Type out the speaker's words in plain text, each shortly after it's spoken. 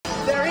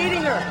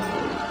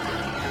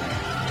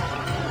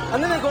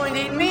And then they're going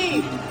to eat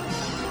me.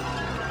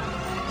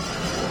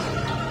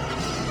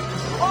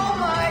 Oh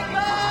my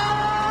God!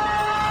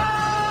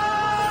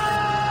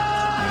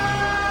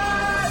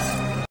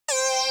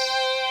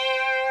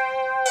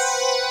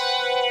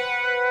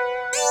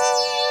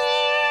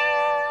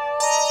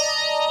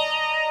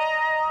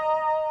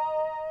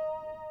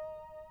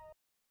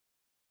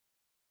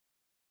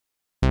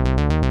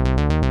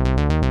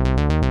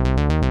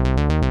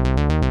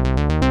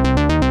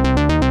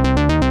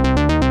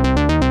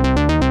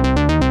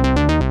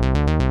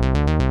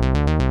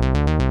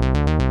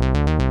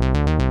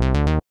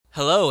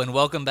 Hello and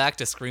welcome back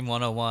to Scream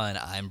 101.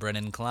 I'm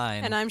Brennan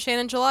Klein. And I'm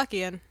Shannon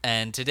Jalakian.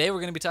 And today we're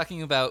going to be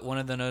talking about one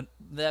of the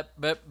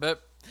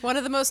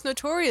most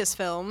notorious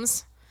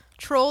films,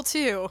 Troll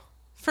 2,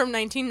 from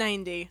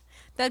 1990,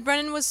 that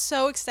Brennan was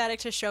so ecstatic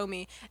to show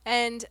me.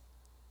 And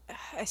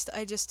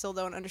I just still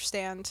don't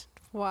understand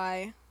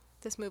why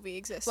this movie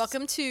exists.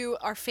 Welcome to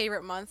our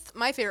favorite month.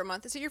 My favorite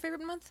month. Is it your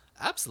favorite month?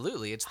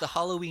 Absolutely. It's the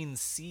Halloween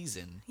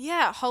season.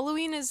 Yeah,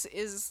 Halloween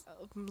is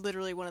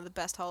literally one of the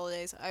best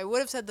holidays. I would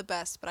have said the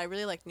best, but I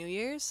really like New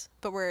Year's.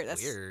 But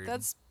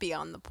that's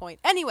beyond the point.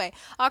 Anyway,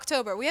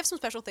 October. We have some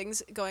special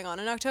things going on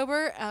in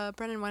October.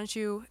 Brennan, why don't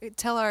you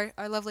tell our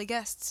lovely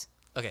guests?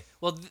 Okay,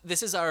 well,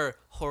 this is our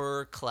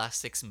horror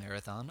classics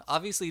marathon.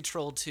 Obviously,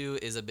 Troll 2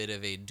 is a bit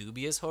of a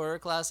dubious horror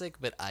classic,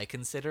 but I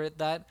consider it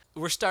that.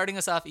 We're starting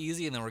us off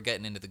easy, and then we're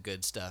getting into the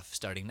good stuff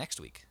starting next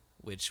week,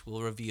 which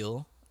will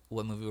reveal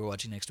what movie we're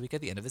watching next week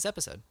at the end of this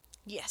episode.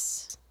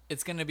 Yes.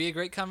 It's going to be a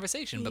great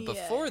conversation, but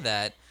before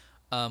that,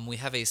 we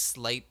have a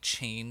slight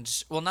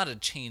change. Well, not a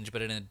change,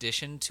 but an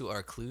addition to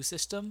our clue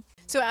system.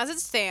 So as it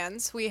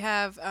stands, we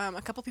have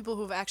a couple people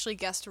who've actually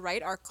guessed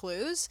right our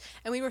clues.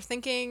 And we were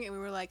thinking, and we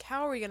were like,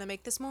 how are we going to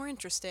make this more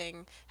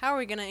interesting? How are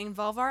we going to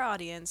involve our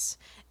audience?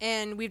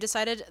 And we've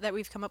decided that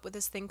we've come up with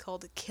this thing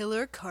called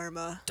Killer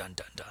Karma. Dun,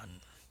 dun,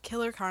 dun.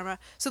 Killer Karma.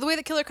 So the way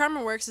that Killer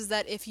Karma works is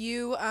that if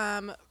you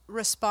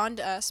respond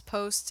to us,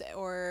 post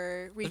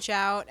or reach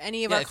out,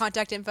 any of our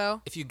contact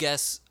info. If you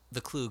guess the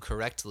clue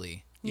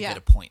correctly, you get a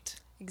Yeah. point.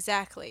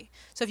 Exactly.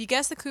 So if you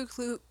guess the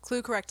clue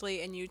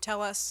correctly and you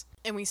tell us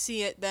and we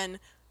see it, then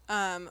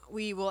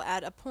we will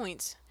add a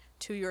point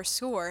to your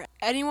score.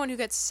 Anyone who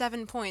gets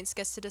 7 points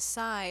gets to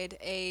decide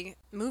a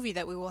movie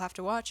that we will have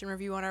to watch and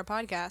review on our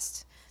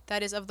podcast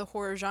that is of the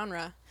horror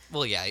genre.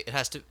 Well, yeah, it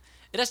has to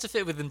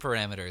fit within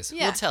parameters.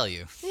 Yeah. We'll tell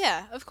you.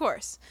 Yeah, of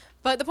course.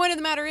 But the point of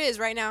the matter is,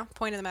 right now,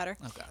 Oh,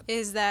 God.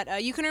 is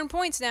that you can earn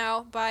points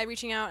now by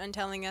reaching out and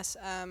telling us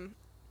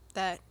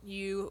that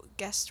you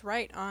guessed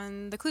right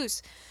on the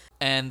clues.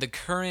 And the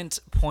current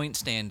point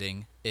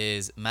standing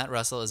is Matt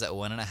Russell is at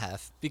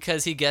 1.5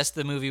 because he guessed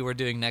the movie we're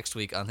doing next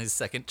week on his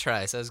second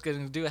try. So I was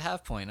going to do a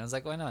half point. I was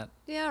like, why not?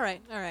 Yeah, all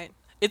right.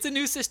 It's a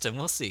new system.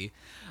 We'll see.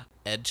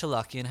 Ed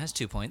Chalakian has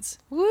 2 points.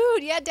 Woo,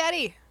 yeah,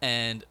 daddy.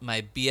 And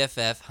my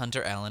BFF,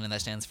 Hunter Allen, and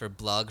that stands for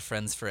Blog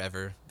Friends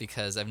Forever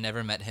because I've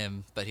never met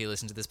him, but he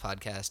listened to this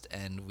podcast,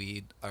 and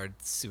we are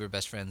super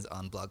best friends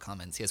on blog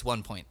comments. He has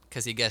 1 point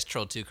because he guessed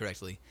Troll 2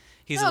 correctly.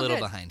 He's a little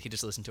behind. He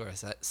just listened to our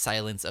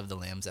Silence of the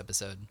Lambs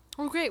episode.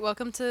 Oh, great.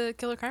 Welcome to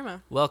Killer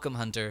Karma. Welcome,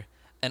 Hunter.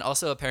 And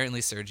also, apparently,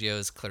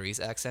 Sergio's Clarice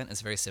accent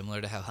is very similar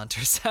to how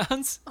Hunter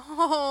sounds.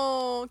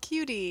 Oh,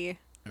 cutie.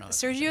 I don't know.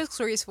 Sergio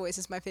Clarice voice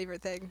is my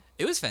favorite thing.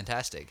 It was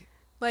fantastic.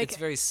 Like, it's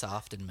very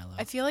soft and mellow.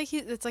 I feel like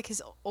it's like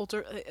his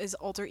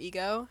alter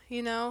ego,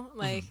 you know?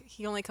 Like,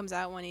 he only comes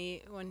out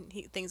when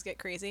things get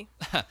crazy.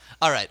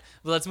 All right.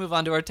 Well, let's move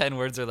on to our 10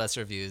 words or less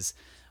reviews.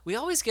 We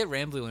always get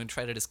rambly when we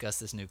try to discuss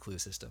this new clue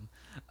system.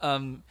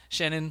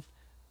 Shannon,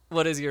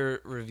 what is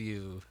your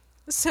review?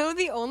 So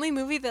the only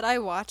movie that I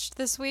watched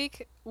this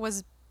week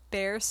was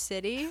Bear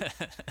City,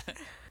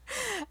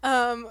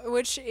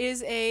 which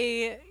is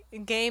a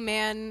gay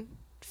man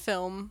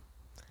film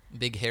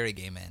Big hairy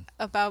gay man.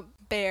 about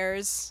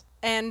bears.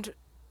 And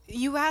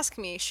you ask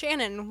me,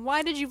 Shannon,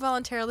 why did you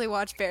voluntarily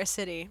watch Bear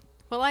City?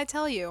 Well, I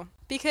tell you.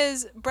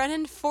 Because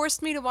Brennan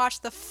forced me to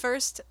watch the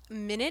first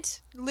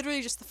minute,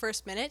 literally just the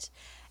first minute,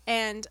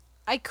 and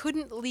I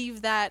couldn't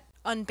leave that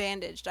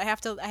unbandaged. I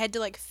had to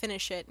like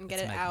finish it and get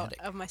it out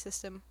of my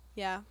system.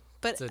 Yeah.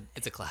 But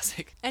it's a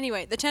classic.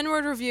 Anyway, the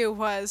 10-word review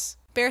was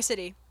Bear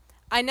City.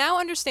 I now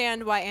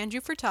understand why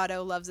Andrew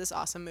Furtado loves this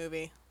awesome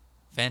movie.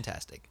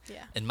 Fantastic.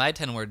 Yeah. And my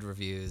 10-word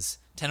reviews,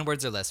 10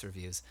 words or less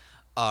reviews,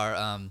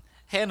 are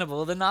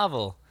Hannibal the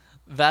novel,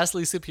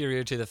 vastly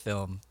superior to the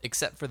film,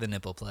 except for the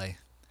nipple play.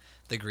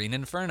 The Green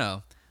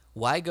Inferno,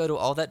 why go to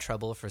all that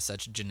trouble for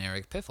such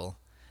generic piffle?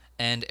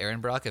 And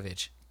Aaron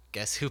Brockovich,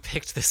 guess who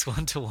picked this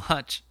one to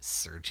watch?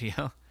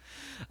 Sergio.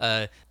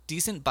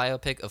 Decent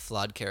biopic of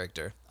flawed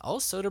character.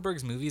 All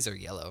Soderbergh's movies are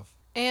yellow.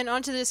 And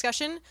on to the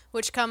discussion,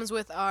 which comes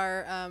with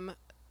our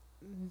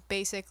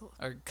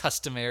Our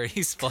customary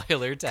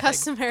spoiler tag.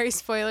 Customary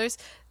spoilers.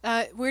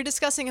 We're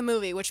discussing a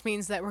movie, which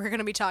means that we're going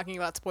to be talking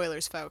about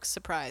spoilers, folks.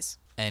 Surprise.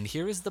 And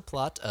here is the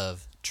plot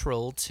of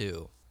Troll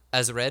 2.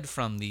 As read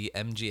from the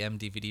MGM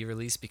DVD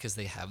release because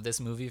they have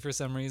this movie for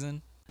some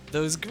reason.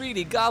 Those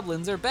greedy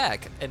goblins are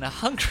back and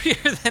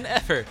hungrier than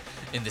ever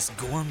in this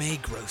gourmet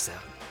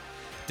gross-out.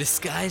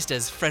 Disguised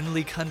as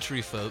friendly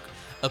country folk,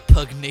 a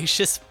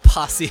pugnacious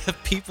posse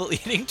of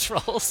people-eating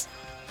trolls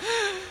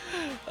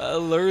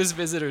lures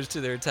visitors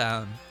to their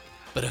town.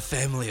 But a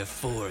family of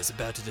four is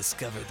about to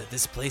discover that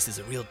this place is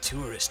a real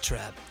tourist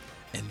trap,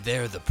 and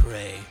they're the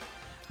prey.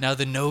 Now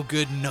the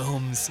no-good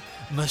gnomes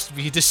must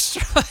be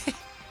destroyed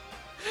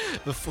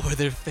before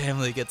their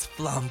family gets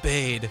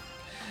flambéed,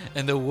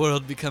 and the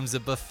world becomes a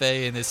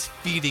buffet in this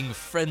feeding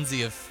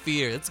frenzy of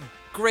fear. It's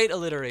great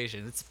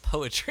alliteration. It's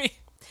poetry.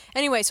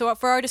 Anyway, so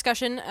for our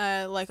discussion,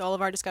 like all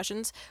of our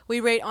discussions, we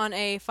rate on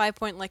a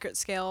 5-point Likert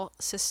scale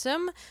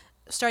system,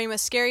 starting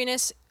with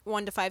scariness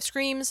 1 to 5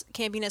 screams,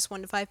 campiness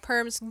 1 to 5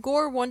 perms,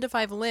 gore 1 to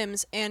 5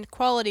 limbs, and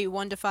quality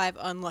 1 to 5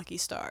 unlucky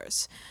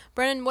stars.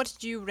 Brennan, what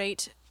did you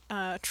rate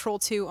Troll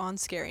 2 on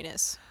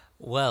scariness?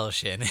 Well,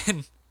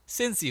 Shannon,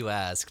 since you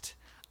asked,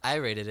 I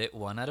rated it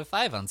 1 out of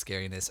 5 on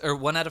scariness, or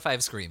 1 out of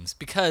 5 screams,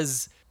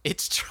 because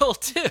it's Troll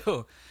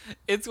 2.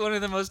 It's one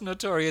of the most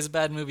notorious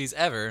bad movies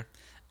ever,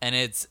 and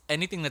it's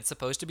anything that's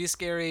supposed to be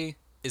scary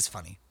is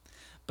funny.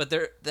 But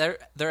there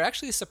are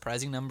actually a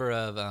surprising number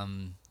of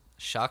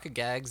shock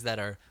gags that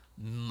are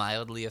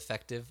mildly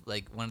effective,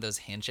 like one of those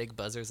handshake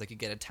buzzers, like you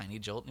get a tiny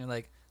jolt and you're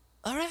like,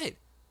 all right,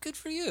 good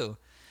for you.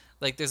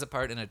 Like there's a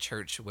part in a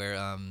church where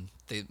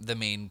the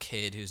main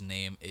kid, whose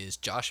name is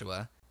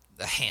Joshua,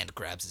 the hand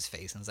grabs his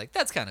face and is like,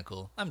 that's kind of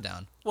cool. I'm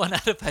down. 1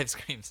 out of 5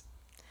 screams.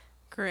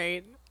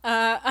 Great.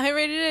 I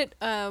rated it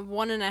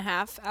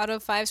 1.5 out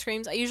of 5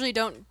 screams. I usually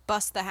don't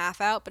bust the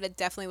half out, but it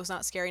definitely was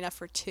not scary enough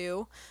for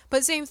 2.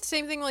 But same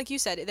thing like you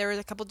said. There was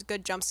a couple of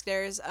good jump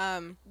scares.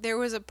 There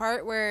was a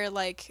part where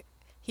like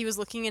he was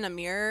looking in a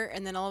mirror,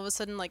 and then all of a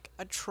sudden like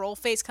a troll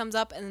face comes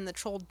up, and then the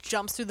troll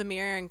jumps through the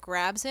mirror and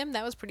grabs him.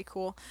 That was pretty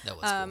cool. That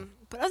was cool.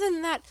 But other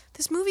than that,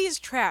 this movie is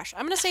trash.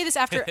 I'm gonna say this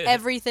after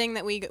everything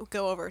that we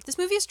go over. This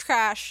movie is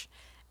trash,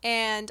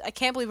 and I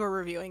can't believe we're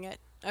reviewing it.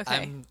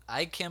 Okay.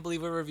 I can't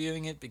believe we're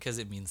reviewing it because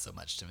it means so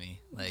much to me.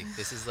 Like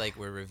this is like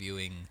we're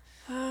reviewing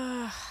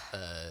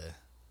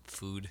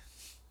food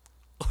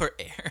or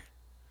air.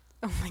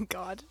 Oh my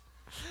god.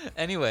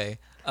 Anyway,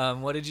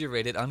 what did you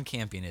rate it on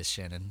campiness,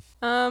 Shannon?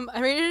 I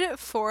rated it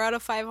 4 out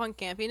of 5 on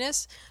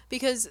campiness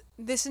because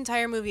this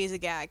entire movie is a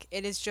gag.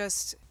 It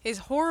is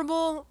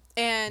horrible,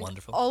 and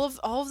Wonderful.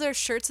 all of their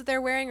shirts that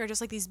they're wearing are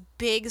just like these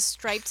big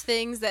striped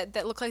things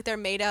that look like they're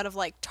made out of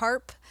like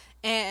tarp,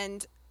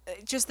 and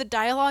just the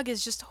dialogue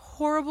is just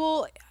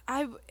horrible.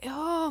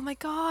 Oh my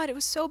god, it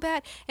was so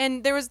bad.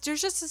 And there's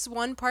just this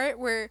one part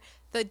where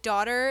the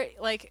daughter,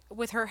 like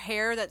with her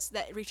hair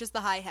that reaches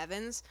the high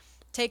heavens,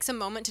 takes a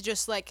moment to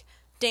just like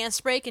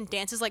dance break and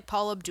dances like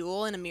Paula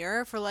Abdul in a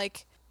mirror for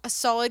like a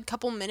solid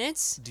couple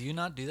minutes. Do you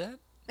not do that?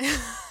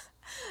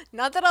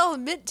 Not that I'll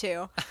admit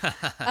to.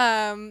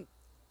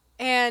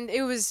 And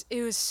it was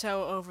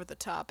so over the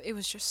top. It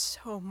was just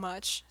so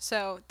much.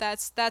 So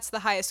that's the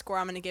highest score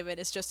I'm gonna give it.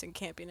 Is just in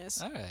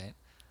campiness. All right.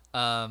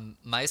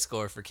 My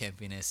score for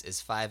campiness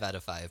is 5 out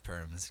of 5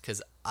 perms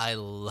because I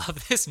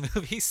love this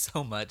movie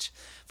so much.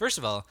 First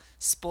of all,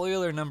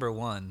 spoiler number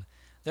 1.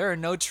 There are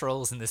no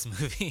trolls in this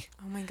movie.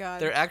 Oh my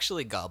god. They're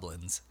actually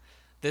goblins.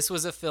 This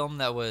was a film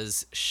that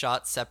was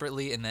shot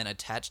separately and then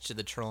attached to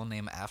the troll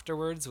name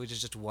afterwards, which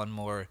is just one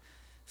more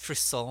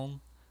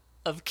frisson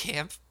of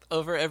camp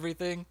over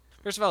everything.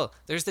 First of all,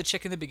 there's the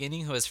chick in the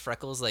beginning who has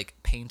freckles like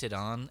painted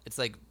on. It's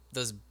like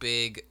those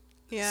big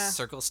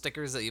circle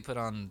stickers that you put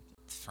on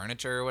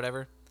furniture or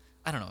whatever.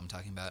 I don't know what I'm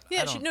talking about.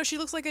 Yeah, she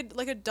looks like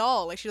a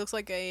doll. Like she looks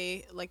like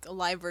a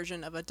live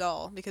version of a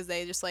doll because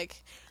they just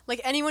like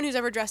anyone who's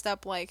ever dressed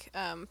up like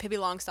Pippi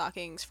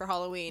Longstockings for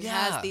Halloween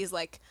has these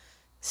like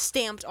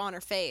stamped on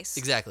her face.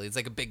 Exactly. It's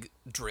like a big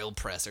drill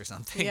press or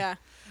something. Yeah.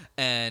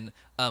 And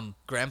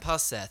Grandpa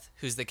Seth,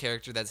 who's the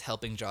character that's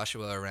helping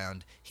Joshua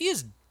around, he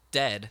is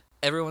dead.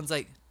 Everyone's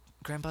like,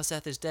 Grandpa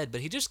Seth is dead,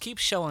 but he just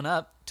keeps showing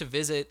up to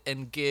visit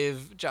and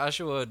give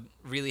Joshua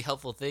really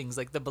helpful things,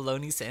 like the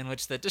bologna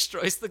sandwich that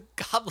destroys the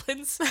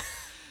goblins.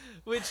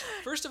 Which,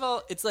 first of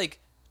all, it's like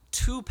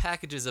 2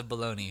 packages of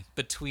bologna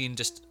between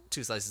just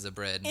 2 slices of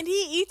bread. And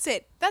he eats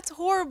it. That's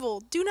horrible.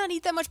 Do not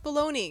eat that much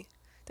bologna.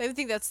 I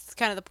think that's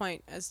kind of the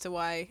point as to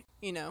why,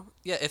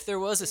 Yeah, if there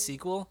was a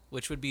sequel,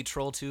 which would be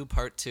Troll 2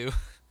 Part 2,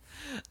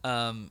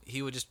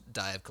 he would just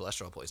die of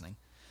cholesterol poisoning.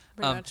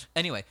 Much.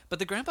 Anyway, but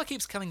the grandpa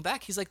keeps coming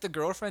back. He's like the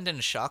girlfriend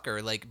in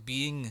Shocker. Like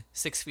being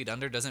 6 feet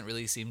under doesn't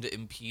really seem to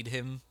impede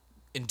him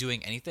in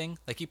doing anything.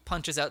 Like he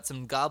punches out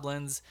some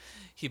goblins.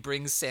 He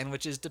brings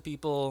sandwiches to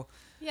people.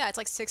 Yeah, it's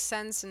like Sixth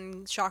Sense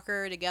and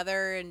Shocker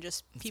together, and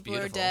just people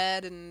are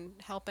dead and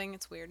helping.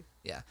 It's weird.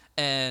 Yeah,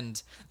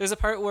 and there's a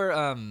part where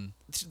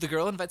the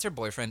girl invites her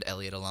boyfriend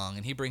Elliot along,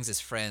 and he brings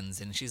his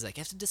friends, and she's like,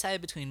 "You have to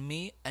decide between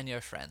me and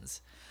your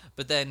friends."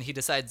 But then he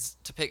decides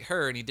to pick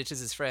her, and he ditches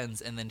his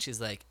friends, and then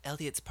she's like,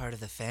 "Elliot's part of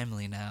the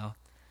family now."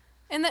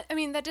 And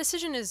that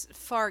decision is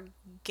far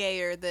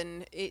gayer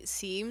than it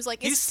seems.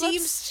 Like He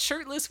seems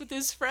shirtless with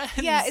his friends.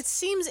 Yeah, it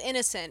seems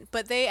innocent,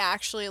 but they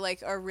actually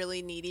like are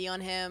really needy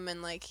on him,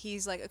 and like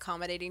he's like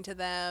accommodating to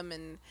them,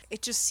 and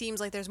it just seems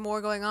like there's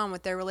more going on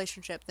with their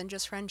relationship than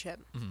just friendship.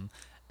 Mm-hmm.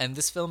 And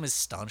this film is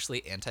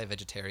staunchly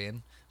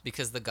anti-vegetarian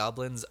because the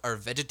goblins are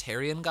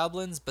vegetarian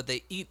goblins, but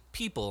they eat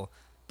people.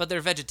 But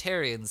they're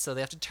vegetarians, so they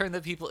have to turn the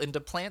people into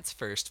plants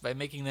first by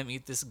making them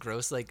eat this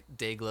gross, like,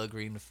 day-glow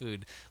green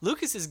food.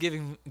 Lucas is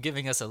giving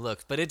us a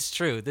look, but it's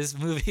true. This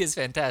movie is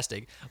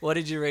fantastic. What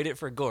did you rate it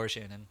for gore,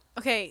 Shannon?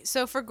 Okay,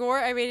 so for gore,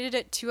 I rated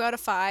it 2 out of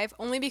 5,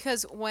 only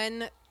because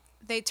when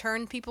they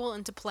turned people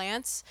into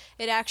plants,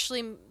 it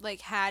actually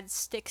like had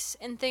sticks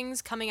and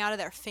things coming out of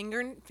their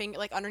finger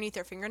like underneath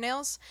their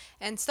fingernails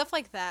and stuff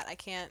like that. I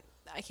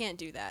can't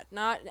do that.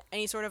 Not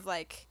any sort of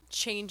like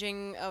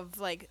changing of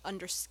like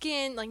under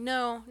skin. Like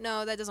no,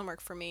 that doesn't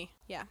work for me.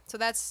 Yeah. So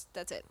that's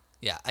it.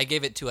 Yeah, I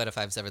gave it 2 out of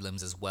 5 severed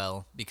limbs as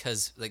well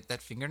because like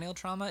that fingernail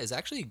trauma is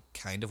actually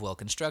kind of well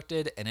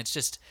constructed and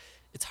it's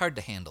hard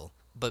to handle.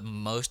 But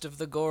most of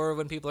the gore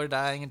when people are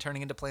dying and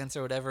turning into plants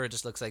or whatever, it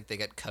just looks like they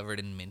got covered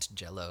in mint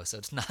jello. So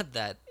it's not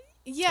that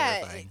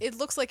terrifying. It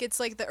looks like it's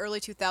like the early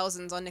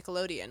 2000s on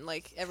Nickelodeon.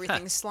 Like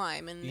everything's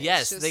slime and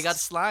yes, it's they got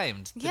just...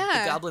 slimed.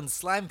 Yeah. The goblins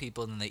slime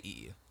people and then they eat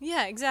you.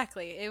 Yeah,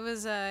 exactly. It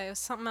was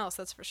something else,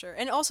 that's for sure.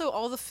 And also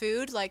all the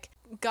food, like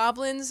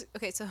goblins.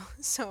 Okay,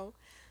 so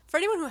for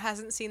anyone who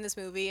hasn't seen this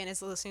movie and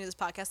is listening to this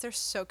podcast, they're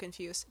so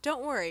confused.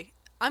 Don't worry,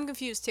 I'm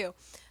confused too.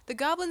 The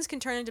goblins can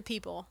turn into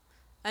people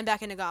and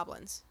back into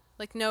goblins.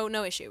 Like no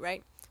issue,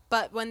 right?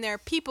 But when they're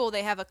people,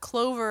 they have a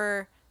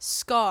clover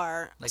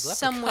scar Like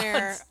somewhere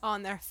leprechauns.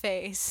 on their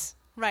face,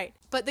 right?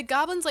 But the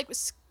goblins like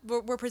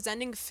were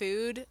presenting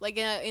food like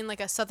in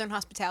like a southern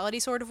hospitality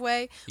sort of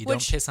way. You don't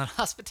piss on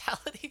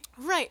hospitality.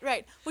 Right.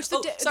 Which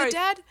Oh, sorry.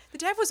 the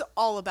dad was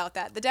all about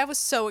that. The dad was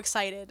so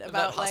excited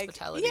about like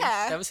hospitality.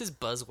 yeah. That was his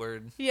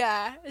buzzword.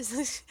 Yeah.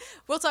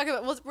 We'll talk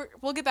about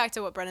we'll get back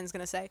to what Brennan's going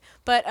to say.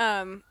 But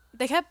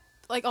they kept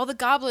like all the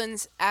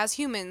goblins as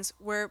humans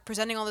were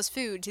presenting all this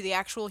food to the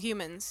actual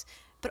humans.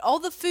 But all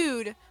the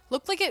food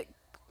looked like it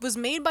was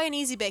made by an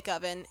Easy Bake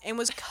Oven and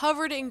was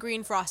covered in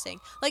green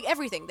frosting. Like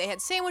everything. They had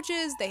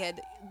sandwiches, they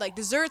had like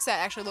desserts that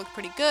actually looked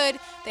pretty good.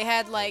 They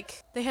had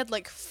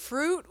like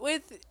fruit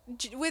with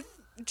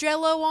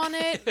jello on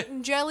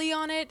it, jelly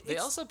on it. They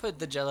also put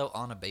the jello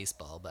on a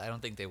baseball, but I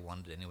don't think they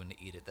wanted anyone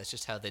to eat it. That's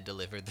just how they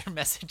delivered their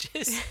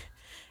messages.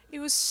 It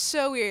was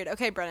so weird.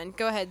 Okay, Brennan,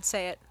 go ahead,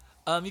 say it.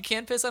 You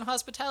can't piss on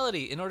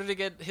hospitality. In order to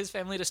get his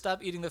family to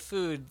stop eating the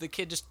food, the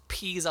kid just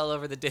pees all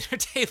over the dinner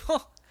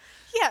table.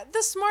 Yeah,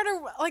 the smarter,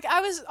 like,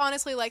 I was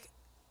honestly like,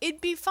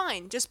 it'd be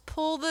fine. Just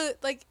pull the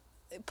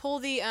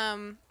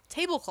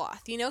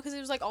tablecloth, you know, because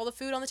it was like all the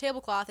food on the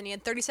tablecloth and he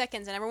had 30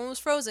 seconds and everyone was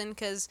frozen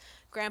because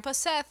Grandpa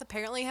Seth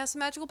apparently has some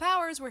magical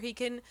powers where he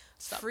can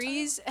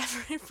freeze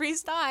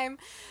time.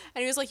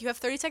 And he was like, you have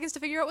 30 seconds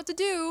to figure out what to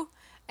do.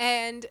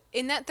 And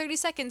in that 30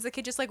 seconds, the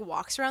kid just like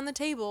walks around the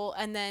table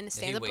and then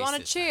stands up on a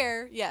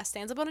chair. Yeah,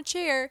 stands up on a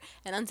chair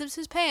and unzips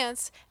his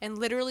pants and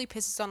literally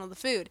pisses on all the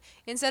food.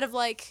 Instead of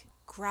like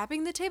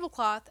grabbing the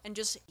tablecloth and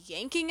just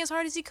yanking as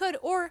hard as he could.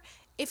 Or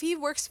if he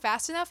works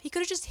fast enough, he could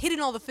have just hidden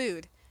all the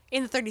food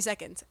in the 30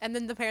 seconds. And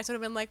then the parents would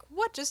have been like,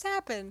 what just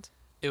happened?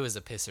 It was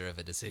a pisser of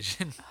a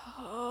decision.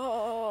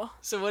 Oh.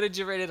 So what did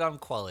you rate it on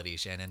quality,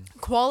 Shannon?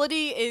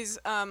 Quality is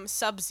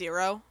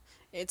sub-zero.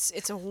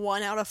 It's a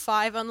 1 out of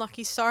 5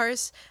 unlucky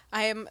stars.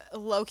 I am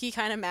low-key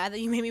kind of mad that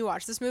you made me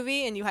watch this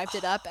movie and you hyped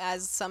it up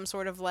as some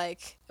sort of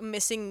like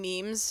missing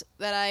memes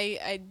that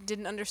I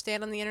didn't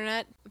understand on the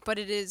internet. But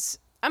it is.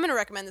 I'm gonna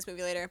recommend this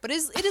movie later. But it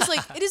is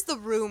like it is The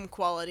Room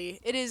quality.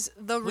 It is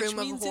The Room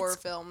of horror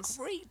films.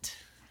 Great.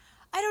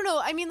 I don't know.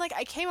 I mean, like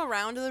I came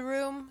around to The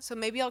Room, so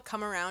maybe I'll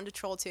come around to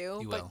Troll 2.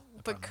 You will, I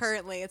But promise.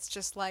 currently, it's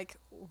just like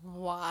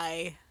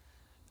why.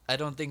 I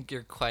don't think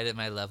you're quite at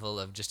my level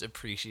of just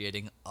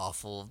appreciating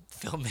awful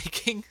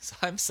filmmaking, so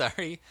I'm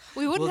sorry.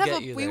 We wouldn't We'll have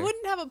get a you we there.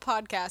 wouldn't have a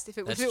podcast if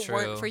it That's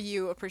weren't true. for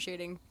you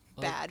appreciating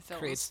Well, bad it films.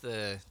 creates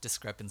the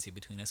discrepancy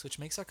between us, which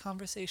makes our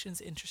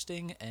conversations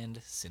interesting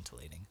and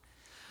scintillating.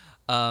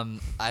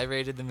 I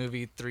rated the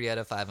movie 3 out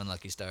of 5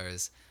 unlucky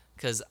stars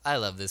because I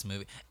love this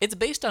movie. It's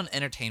based on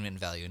entertainment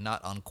value,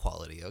 not on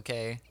quality,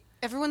 okay?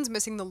 Everyone's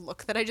missing the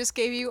look that I just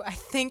gave you. I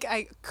think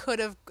I could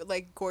have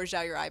like gorged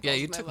out your eyeballs. Yeah,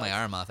 you with took my my look.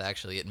 arm off,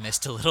 actually. It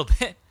missed a little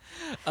bit.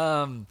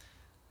 Well,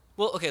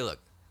 okay, look.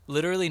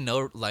 Literally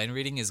no line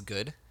reading is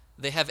good.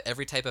 They have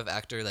every type of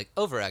actor, like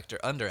overactor,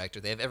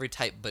 underactor. They have every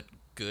type but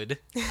good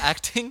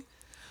acting.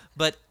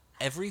 But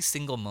every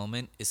single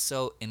moment is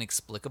so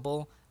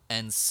inexplicable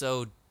and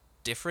so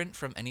different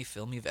from any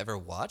film you've ever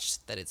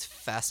watched that it's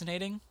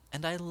fascinating,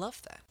 and I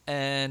love that.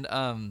 And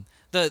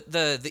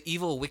the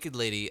evil wicked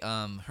lady,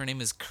 her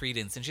name is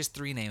Credence, and she has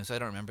 3 names, so I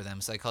don't remember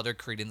them, so I called her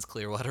Credence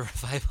Clearwater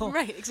Revival.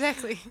 Right,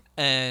 exactly.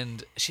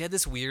 And she had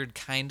this weird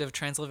kind of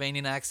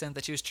Transylvanian accent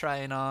that she was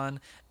trying on,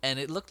 and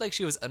it looked like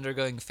she was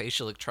undergoing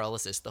facial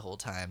electrolysis the whole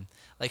time.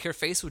 Like her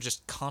face was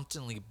just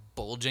constantly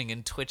bulging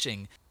and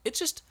twitching. It's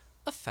just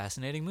a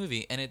fascinating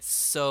movie, and it's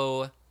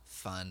so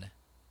fun.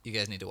 You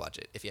guys need to watch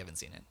it if you haven't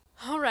seen it.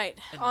 All right,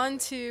 on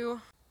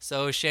to.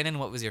 So, Shannon,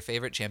 what was your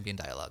favorite champion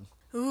dialogue?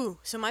 Ooh,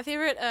 so my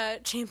favorite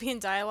champion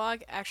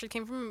dialogue actually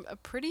came from a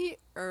pretty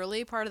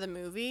early part of the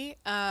movie.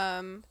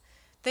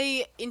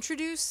 They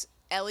introduce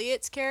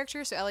Elliot's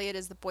character, so Elliot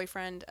is the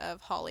boyfriend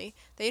of Holly.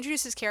 They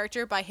introduce his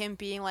character by him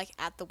being like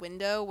at the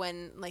window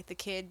when like the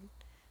kid,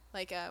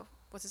 like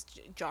what's his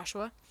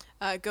Joshua,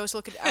 goes to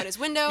look out his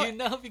window. You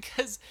know,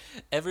 because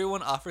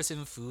everyone offers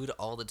him food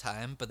all the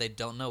time, but they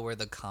don't know where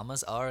the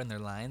commas are in their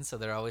lines, so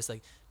they're always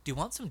like, "Do you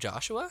want some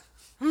Joshua?"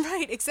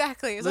 Right,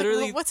 exactly. It's Literally-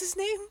 like, well, what's his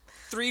name?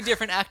 3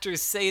 different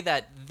actors say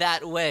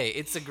that way.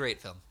 It's a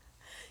great film.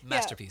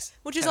 Masterpiece. Yeah,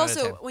 which is 10 out of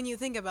also, 10. when you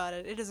think about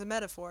it, it is a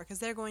metaphor because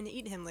they're going to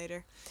eat him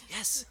later.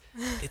 Yes.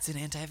 It's an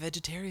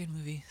anti-vegetarian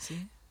movie.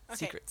 See? Okay.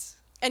 Secrets.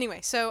 Anyway,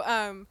 so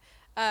come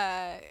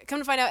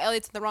to find out,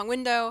 Elliot's in the wrong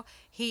window.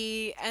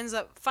 He ends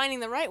up finding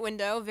the right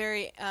window.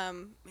 Very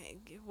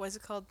what is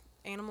it called?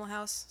 Animal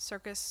House,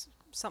 Circus,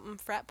 something,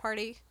 frat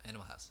party.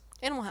 Animal House.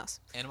 Animal House.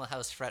 Animal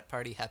House, frat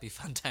party, happy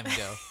fun time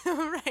go.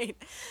 Right,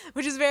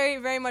 which is very,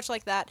 very much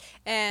like that,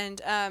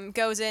 and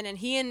goes in, and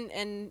he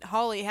and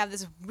Holly have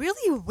this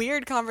really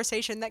weird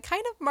conversation that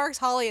kind of marks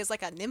Holly as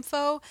like a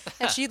nympho,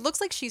 and she looks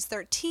like she's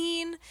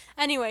 13.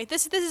 Anyway,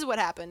 this is what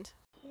happened.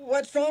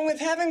 What's wrong with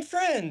having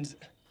friends?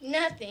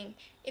 Nothing.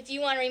 If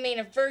you want to remain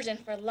a virgin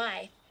for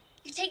life,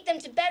 you take them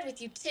to bed with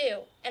you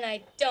too. And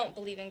I don't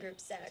believe in group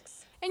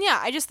sex. And yeah,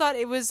 I just thought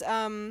it was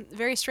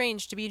very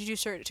strange to be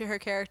introduced to her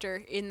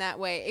character in that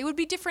way. It would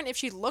be different if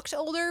she looked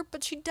older,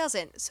 but she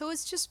doesn't, so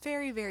it's just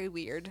very, very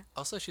weird.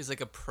 Also, she's like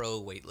a pro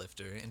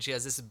weightlifter, and she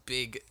has this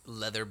big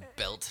leather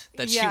belt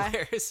that Yeah. she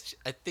wears.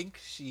 I think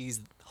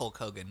she's Hulk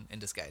Hogan in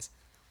disguise.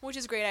 Which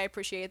is great, I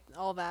appreciate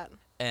all that.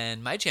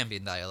 And my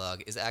champion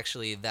dialogue is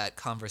actually that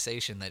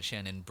conversation that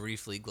Shannon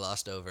briefly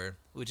glossed over,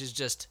 which is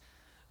just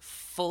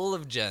full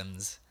of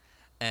gems.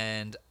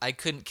 And I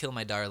couldn't kill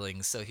my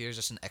darlings, so here's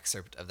just an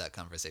excerpt of that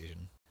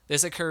conversation.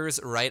 This occurs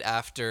right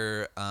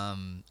after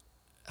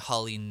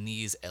Holly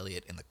knees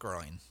Elliot in the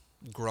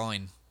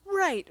groin.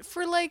 Right,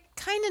 for like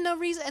kind of no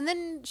reason, and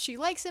then she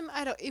likes him.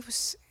 It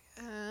was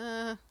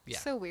Yeah.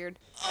 so weird.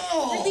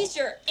 Release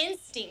your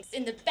instincts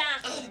in the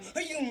bathroom.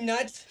 Are you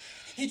nuts?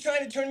 You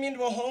trying to turn me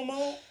into a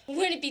homo?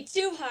 Wouldn't it be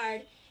too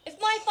hard? If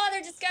my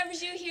father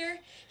discovers you here,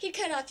 he'd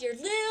cut off your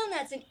little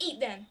nuts and eat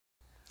them.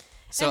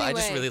 So I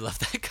just Anyway. really love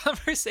that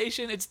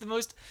conversation. It's the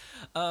most...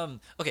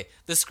 okay,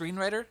 the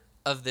screenwriter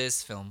of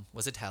this film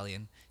was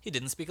Italian. He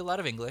didn't speak a lot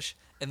of English.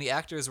 And the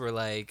actors were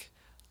like,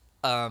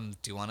 do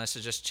you want us to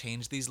just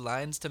change these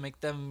lines to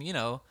make them,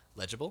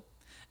 legible?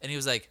 And he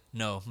was like,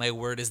 no, my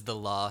word is the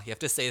law. You have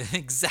to say them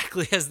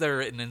exactly as they're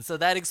written. And so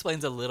that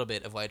explains a little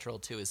bit of why Troll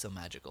 2 is so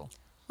magical.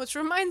 Which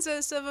reminds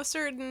us of a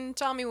certain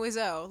Tommy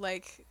Wiseau.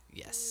 Like,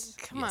 Yes.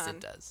 Come yes, on.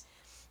 it does.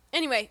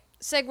 anyway,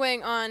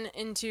 segueing on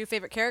into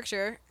favorite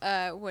character,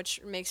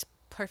 which makes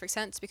perfect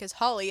sense because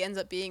Holly ends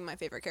up being my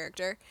favorite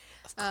character.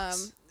 Of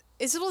course.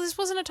 This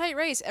wasn't a tight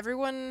race.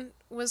 Everyone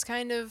was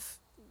kind of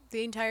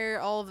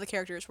all of the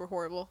characters were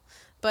horrible,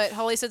 but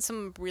Holly said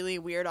some really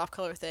weird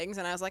off-color things,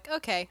 and I was like,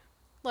 okay,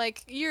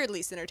 like you're at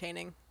least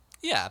entertaining.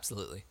 Yeah,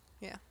 absolutely.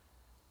 Yeah.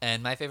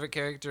 And my favorite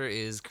character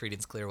is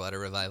Creedence Clearwater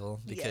Revival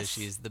because Yes.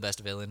 she's the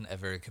best villain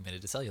ever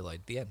committed to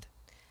celluloid. The end.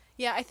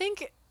 Yeah, I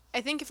think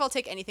if I'll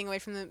take anything away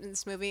from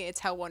this movie, it's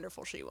how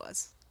wonderful she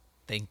was.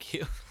 Thank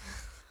you.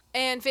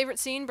 And favorite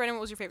scene, Brennan,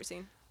 what was your favorite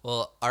scene?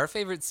 Well, our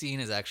favorite scene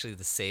is actually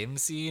the same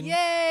scene.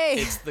 Yay!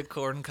 It's the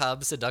corn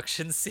cob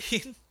seduction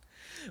scene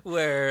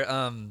where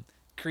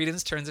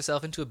Creedence turns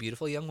herself into a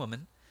beautiful young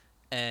woman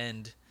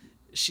and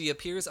she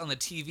appears on the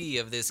TV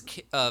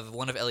of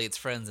one of Elliot's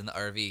friends in the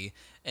RV,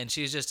 and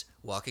she's just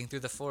walking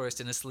through the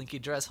forest in a slinky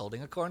dress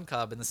holding a corn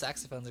cob, and the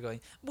saxophones are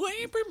going...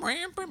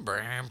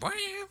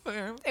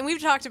 And we've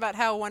talked about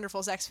how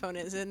wonderful saxophone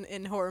is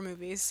in horror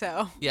movies,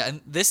 so... Yeah, and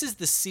this is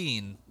the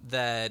scene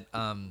that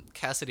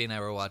Cassidy and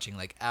I were watching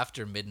like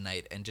after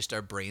midnight, and just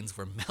our brains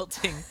were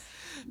melting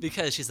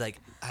because she's like,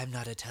 I'm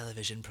not a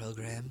television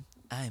program,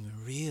 I'm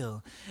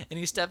real. And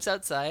he steps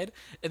outside,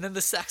 and then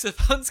the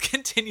saxophones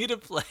continue to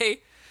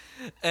play,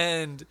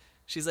 and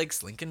she's like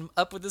slinking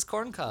up with this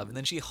corn cob, and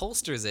then she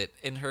holsters it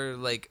in her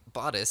like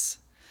bodice,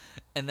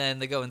 and then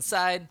they go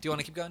inside. Do you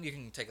want to keep going? You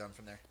can take on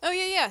from there. Oh,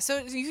 yeah. So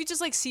you could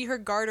just, like, see her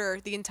garter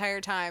the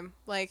entire time.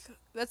 Like,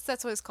 that's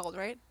what it's called,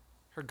 right?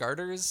 Her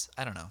garters,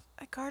 I don't know.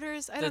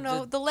 Garters? I The- don't know.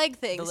 the- The leg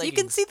things. You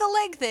can leggings. see the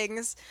leg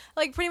things,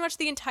 like, pretty much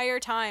the entire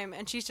time.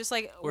 And she's just,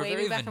 like, We're waving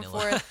very back vanilla.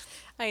 and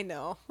forth. I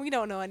know. We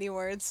don't know any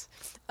words.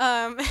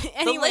 The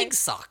Anyway, leg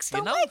socks, you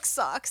the know? leg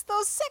socks.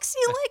 Those sexy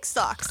leg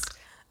socks.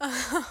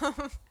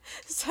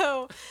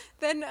 So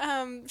then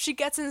she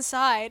gets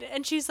inside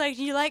and she's like,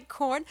 you like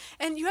corn?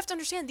 And you have to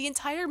understand the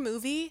entire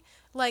movie,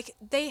 like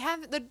they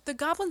have the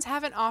goblins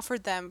haven't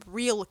offered them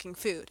real looking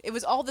food. It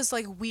was all this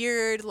like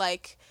weird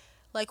like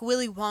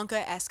Willy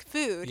Wonka-esque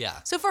food. Yeah.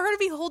 So for her to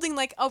be holding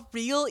like a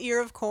real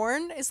ear of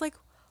corn is like,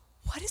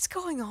 what is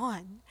going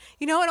on?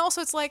 You know, and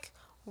also it's like,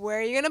 where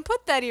are you gonna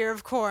put that ear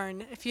of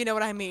corn, if you know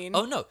what I mean?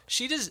 Oh no,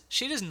 she does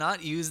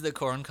not use the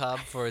corn cob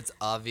for its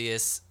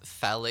obvious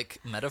phallic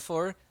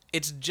metaphor.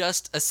 It's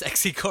just a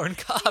sexy corn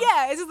cob.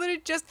 Yeah, it's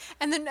literally just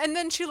and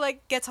then she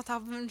like gets on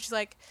top of him and she's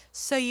like,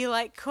 so you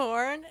like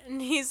corn?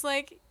 And he's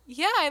like,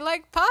 yeah, I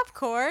like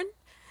popcorn.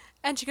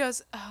 And she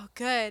goes, oh,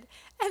 good.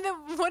 And then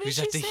what We did just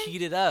she have to say?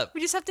 heat it up.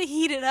 We just have to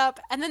heat it up,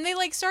 and then they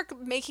like start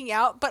making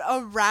out, but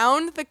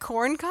around the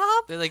corn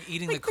cob. They're like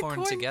eating Like the corn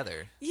corn-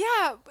 together.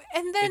 Yeah,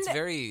 and then It's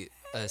very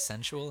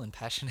sensual and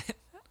passionate.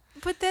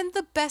 but then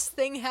the best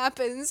thing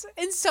happens,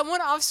 and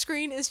someone off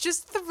screen is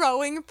just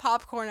throwing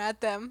popcorn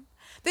at them.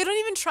 They don't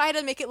even try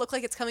to make it look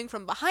like it's coming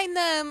from behind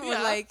them or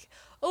Yeah. like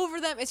over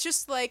them.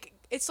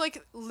 It's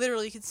like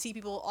literally you can see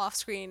people off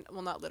screen.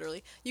 Well, not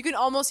literally. You can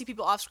almost see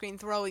people off screen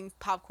throwing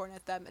popcorn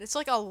at them, and it's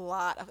like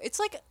it's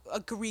like a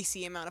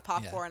greasy amount of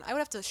popcorn. I would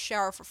have to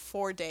shower for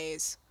 4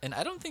 days. And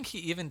I don't think he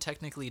even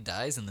technically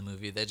dies in the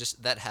movie.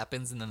 That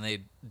happens, and then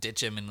they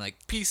ditch him and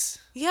like peace.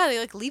 Yeah, they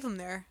like leave him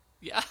there.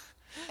 Yeah.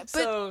 But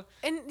So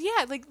and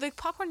yeah, like the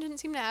popcorn didn't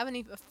seem to have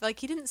any. Like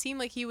he didn't seem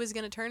like he was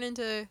gonna turn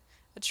into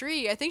a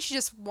tree. I think she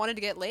just wanted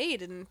to get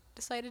laid and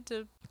decided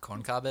to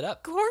corn cob it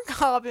up. corn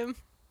cob him.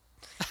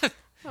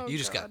 Oh, You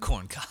just got God.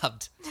 corn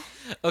cobbed.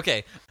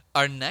 Okay,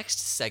 our next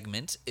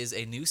segment is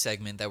a new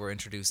segment that we're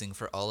introducing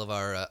for all of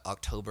our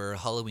October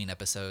Halloween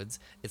episodes.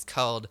 It's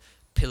called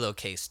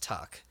Pillowcase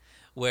Talk.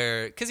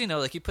 Where, because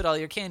like you put all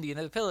your candy in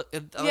the Yeah,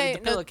 no, they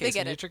pillowcase,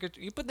 get and it.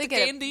 you put They the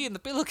get it. candy in the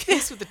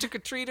pillowcase with the trick or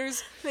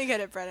treaters. They get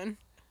it, Brennan.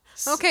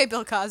 Okay,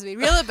 Bill Cosby,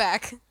 reel it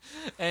back.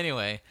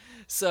 Anyway,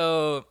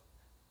 so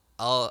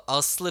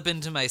I'll slip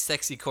into my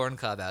sexy corn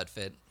cob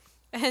outfit.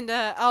 And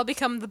I'll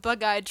become the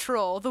bug-eyed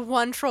troll, the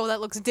one troll that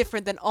looks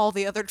different than all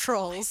the other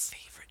trolls.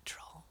 Favorite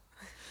troll.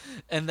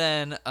 And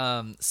then,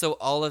 so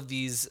all of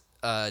these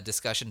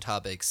discussion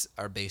topics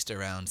are based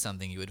around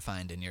something you would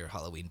find in your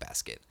Halloween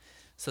basket.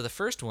 So the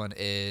first one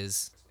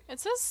is It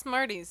says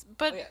Smarties,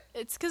 but Oh, yeah.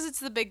 it's because it's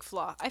the big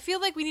flaw. I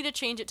feel like we need to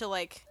change it to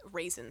like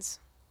raisins.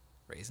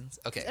 raisins.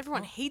 Okay.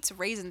 Everyone hates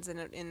raisins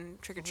in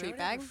trick or treat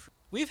bag.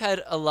 We've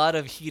had a lot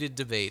of heated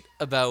debate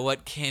about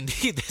what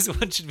candy this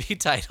one should be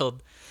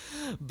titled,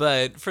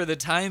 but for the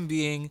time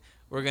being,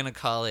 we're going to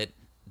call it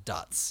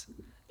Dots.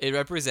 It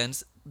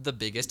represents the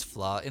biggest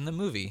flaw in the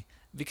movie,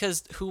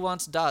 because who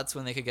wants dots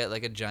when they could get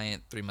like a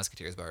giant Three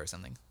Musketeers bar or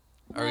something?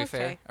 Are we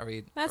fair?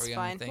 Okay. That's are we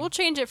on the fine. thing? We'll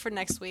change it for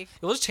next week.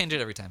 We'll just change it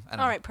every time. I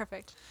don't All know. right,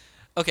 perfect.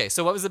 Okay,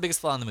 so what was the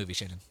biggest flaw in the movie,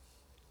 Shannon?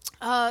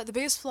 The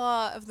biggest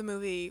flaw of the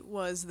movie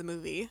was the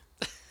movie.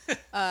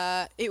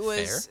 It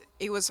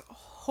was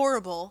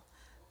horrible.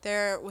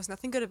 There was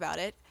nothing good about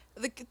it.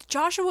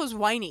 Joshua was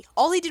whiny.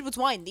 All he did was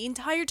whine the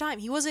entire time.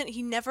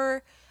 He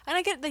never, and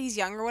I get that he's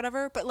young or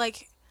whatever, but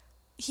like,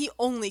 he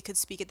only could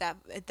speak at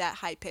that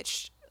high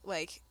pitched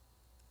like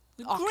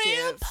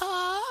octave.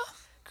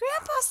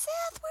 Grandpa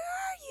Seth, where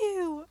are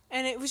you?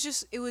 And it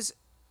was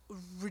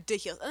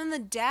ridiculous. And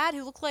then the dad,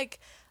 who looked like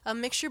a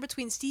mixture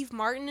between Steve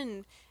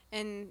Martin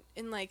and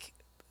like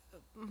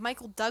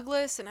Michael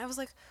Douglas, and I was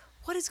like,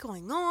 what is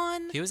going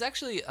on? He was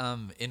actually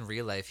in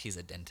real life he's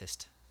a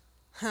dentist.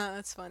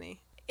 That's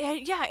funny.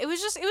 Yeah, it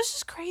was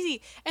just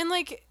crazy. And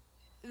like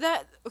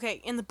that.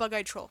 Okay, in the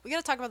bug-eyed troll, we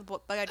gotta talk about the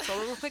bug-eyed troll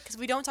real quick, because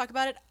if we don't talk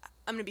about it,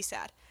 I'm gonna be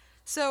sad.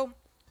 So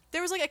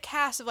there was like a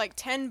cast of like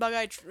 10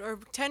 or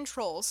 10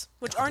 trolls,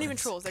 which aren't even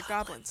trolls, they're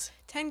goblins.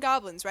 10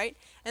 goblins, right?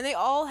 And they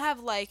all have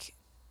like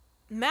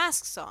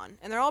masks on,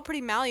 and they're all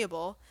pretty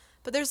malleable.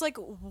 But there's like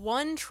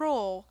one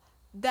troll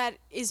that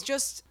is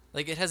just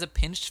Like it has a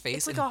pinched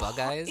face it's like and a bug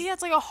eyes. Yeah,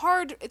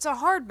 it's a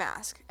hard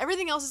mask.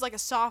 Everything else is like a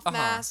soft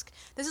mask.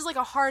 This is like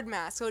a hard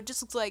mask, so it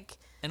just looks like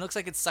And it looks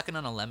like it's sucking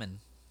on a lemon.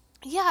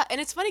 yeah. And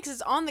it's funny because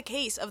it's on the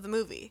case of the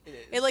movie.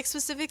 It like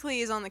specifically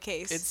is on the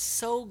case. It's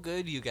so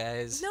good, you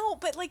guys. No,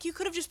 but like you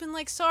could have just been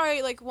like,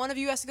 sorry, like one of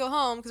you has to go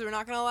home because we're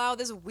not gonna allow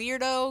this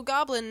weirdo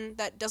goblin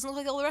that doesn't look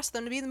like all the rest of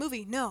them to be in the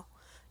movie. No,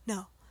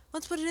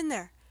 let's put it in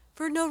there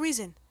for no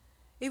reason.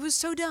 It was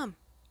so dumb.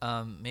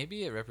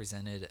 Maybe it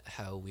represented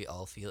how we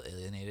all feel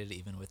alienated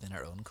even within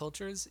our own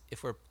cultures.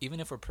 Even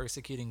if we're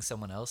persecuting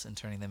someone else and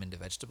turning them into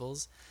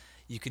vegetables,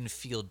 you can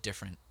feel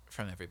different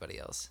from everybody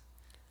else.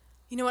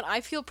 You know what?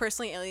 I feel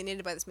personally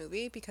alienated by this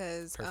movie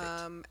because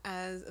Perfect.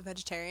 as a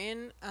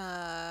vegetarian,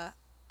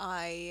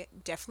 I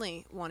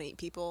definitely want to eat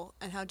people,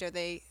 and how dare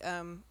they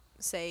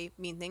say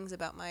mean things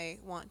about my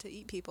want to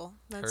eat people.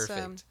 That's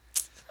Perfect.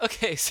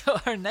 Okay, so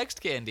our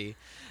next candy,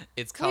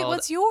 it's called wait,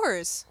 what's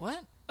yours?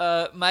 What?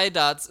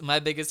 My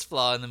biggest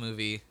flaw in the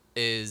movie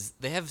is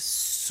they have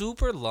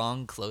super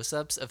long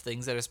close-ups of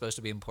things that are supposed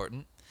to be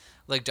important.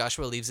 Like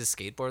Joshua leaves his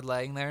skateboard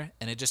lying there,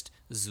 and it just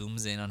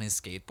zooms in on his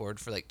skateboard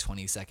for like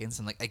 20 seconds.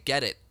 I'm like, I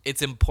get it.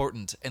 It's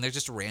important. And they're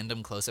just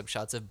random close-up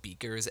shots of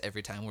beakers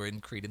every time we're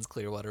in Creedence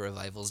Clearwater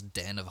Revival's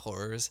den of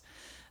horrors.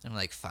 And I'm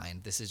like,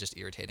 fine, this is just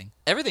irritating.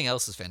 Everything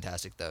else is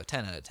fantastic, though.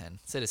 10 out of 10.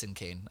 Citizen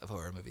Kane of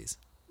horror movies.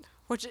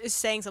 Which is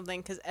saying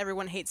something because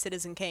everyone hates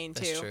Citizen Kane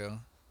too. That's true.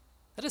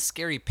 That has a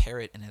scary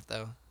parrot in it,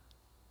 though.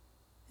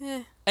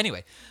 Eh.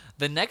 Anyway,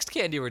 the next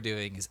candy we're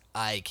doing is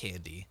eye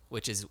candy,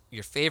 which is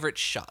your favorite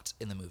shot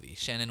in the movie.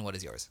 Shannon, what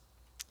is yours?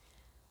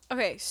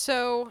 Okay,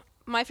 so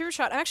my favorite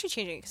shot, I'm actually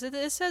changing it because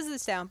it says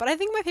this down, but I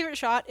think my favorite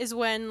shot is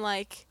when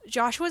like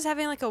Joshua's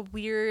having like a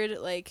weird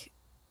like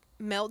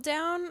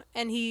meltdown,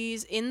 and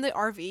he's in the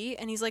RV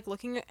and he's like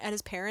looking at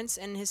his parents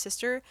and his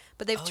sister,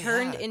 but they've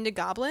turned into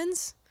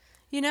goblins,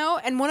 you know,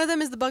 and one of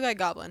them is the bug-eyed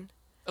goblin.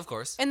 Of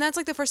course. And that's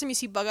like the first time you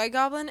see Bug-Eye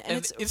Goblin, and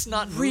And it's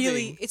not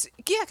really, moving. it's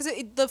because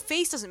the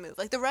face doesn't move.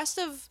 Like the rest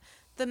of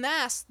the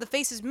mask, the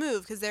faces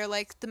move because they're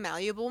like the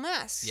malleable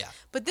masks. Yeah.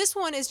 But this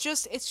one is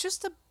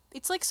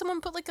it's like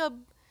someone put like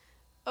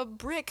a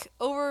brick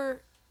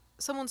over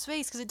someone's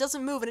face because it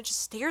doesn't move and it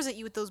just stares at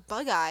you with those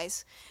bug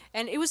eyes,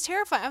 and it was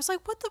terrifying. I was like,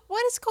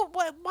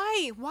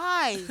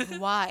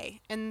 why?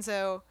 And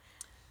so,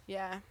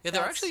 yeah. Yeah,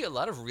 there are that's- actually a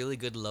lot of really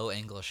good low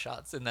angle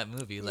shots in that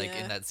movie, like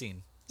Yeah. in that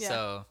scene. Yeah.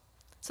 So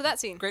So that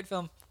scene. great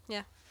film.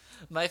 Yeah.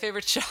 My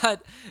favorite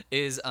shot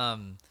is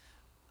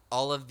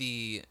all of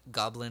the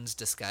goblins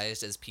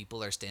disguised as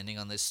people are standing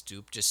on this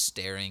stoop just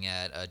staring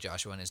at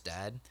Joshua and his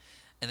dad.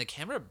 And the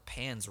camera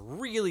pans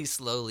really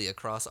slowly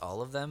across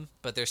all of them,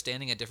 but they're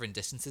standing at different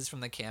distances from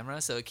the camera,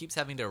 so it keeps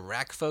having to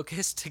rack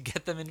focus to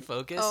get them in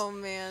focus. Oh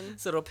man.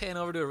 So it'll pan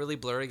over to a really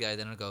blurry guy,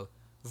 then it'll go,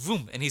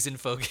 voom, and he's in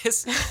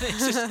focus.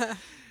 It's just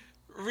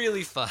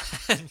really fun.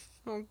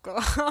 Oh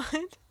god.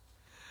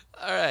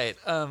 All right.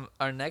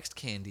 Our next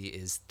candy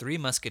is Three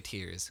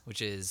Musketeers,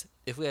 which is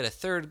if we had a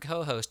third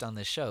co-host on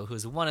this show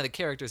who's one of the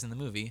characters in the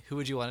movie, who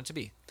would you want it to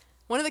be?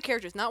 One of the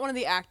characters, not one of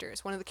the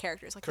actors. One of the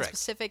characters, like Correct. the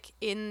specific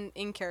in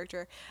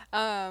character.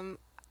 I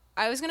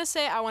was gonna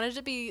say I wanted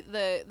to be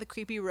the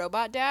creepy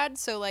robot dad.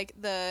 So like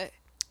they're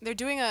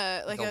doing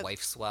a Like a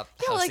wife swap.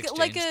 yeah, house like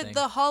exchange thing.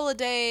 the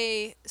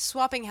holiday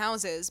swapping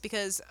houses,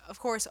 because of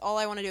course all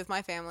I want to do with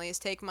my family is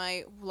take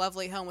my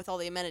lovely home with all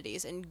the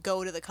amenities and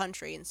go to the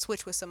country and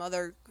switch with some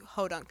other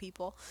hodunk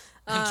people.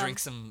 And drink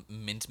some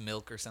mint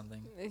milk or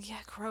something. Yeah,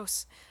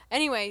 gross.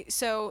 Anyway,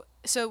 so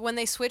when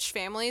they switch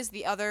families,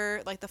 the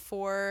other like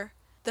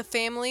the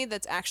family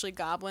that's actually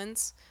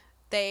goblins,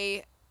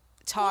 they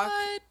talk.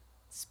 What?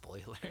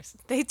 Spoilers.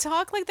 They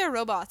talk like they're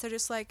robots. They're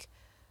just like,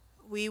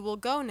 "We will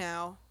go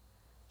now.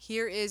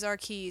 Here is our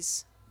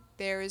keys.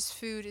 There is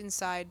food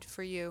inside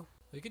for you."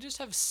 We could just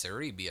have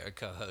Suri be our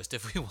co-host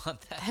if we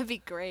want that. That'd be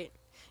great.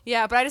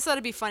 Yeah, but I just thought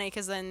it'd be funny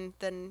because then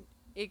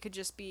it could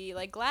just be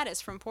like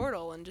Gladys from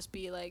Portal and just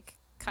be like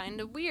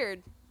kind of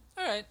weird.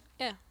 All right.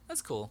 Yeah.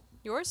 That's cool.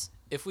 Yours?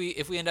 If we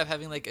end up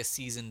having like a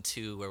season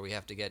 2 where we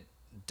have to get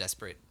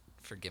desperate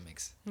for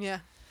gimmicks. Yeah.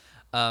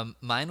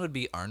 Mine would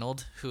be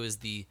Arnold, who is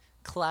the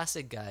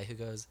classic guy who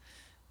goes,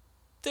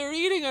 "They're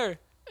eating her,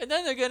 and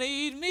then they're gonna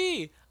eat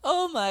me.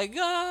 Oh my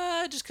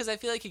god!" Just because I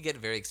feel like he'd get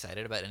very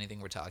excited about anything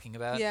we're talking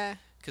about. Yeah.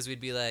 Because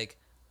we'd be like,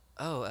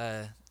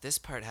 "Oh, this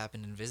part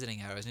happened in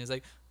visiting hours," and he was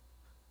like,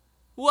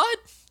 "What?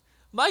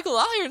 Michael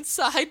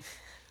Ironside?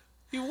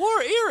 He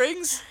wore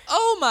earrings?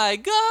 Oh my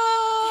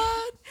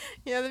god!"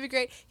 Yeah, that'd be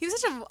great. He was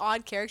such an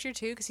odd character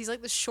too, because he's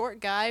like the short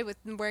guy with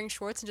wearing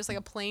shorts and just like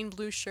a plain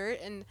blue shirt,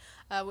 and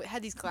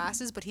had these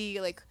glasses, but he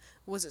like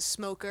was a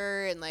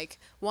smoker and like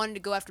wanted to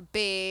go after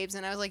babes,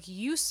 and I was like,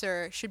 you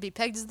sir should be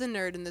pegged as the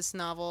nerd in this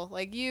novel.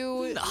 Like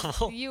you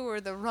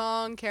were the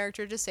wrong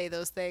character to say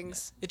those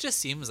things. It just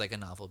seems like a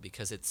novel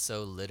because it's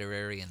so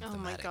literary and Oh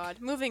thematic. my god.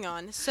 Moving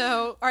on.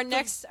 So our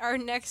next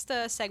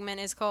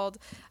segment is called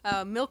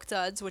Milk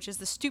Duds, which is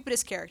the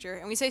stupidest character,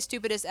 and we say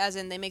stupidest as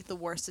in they make the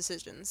worst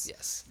decisions.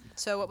 Yes.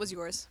 So what was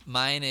yours?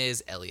 Mine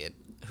is Elliot,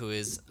 who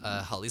is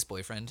Holly's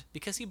boyfriend,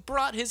 because he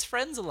brought his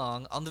friends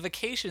along on the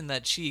vacation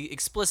that she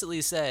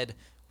explicitly said,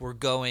 "We're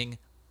going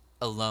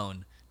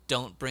alone.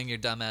 Don't bring your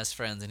dumbass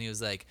friends." And he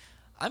was like,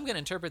 "I'm going to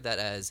interpret that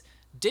as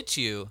ditch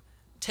you,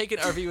 take an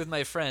RV with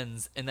my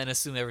friends, and then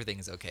assume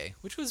everything's okay,"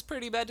 which was a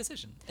pretty bad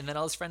decision. And then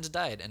all his friends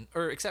died,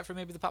 or except for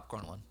maybe the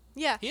popcorn one.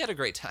 Yeah. He had a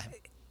great time.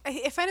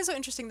 I find it so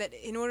interesting that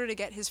in order to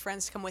get his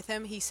friends to come with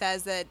him, he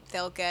says that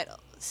they'll get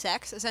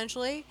sex,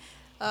 essentially.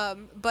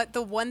 But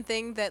the one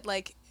thing that,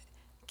 like,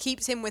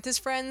 keeps him with his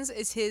friends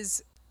is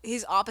his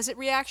opposite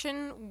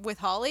reaction with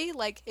Holly.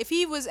 Like, if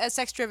he was as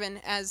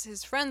sex-driven as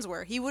his friends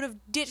were, he would have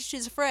ditched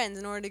his friends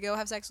in order to go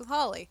have sex with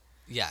Holly.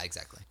 Yeah,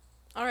 exactly.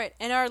 All right,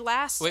 and our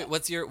last... Wait,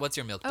 what's your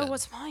milk dud? Oh,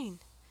 what's mine?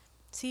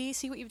 See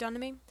what you've done to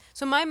me?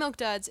 So my Milk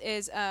Duds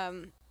is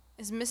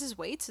Mrs.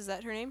 Waits, is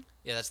that her name?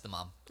 Yeah, that's the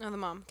mom. Oh, the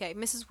mom. Okay,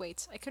 Mrs.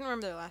 Waits. I couldn't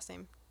remember their last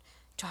name.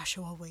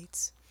 Joshua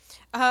Waits.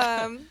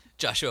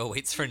 Joshua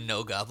waits for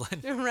no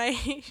goblin.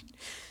 Right.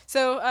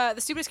 So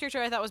the stupidest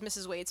character I thought was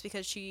Mrs. Waits,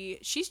 because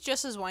she's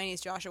just as whiny as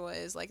Joshua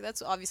is. Like,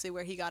 that's obviously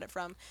where he got it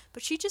from.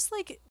 But she just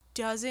like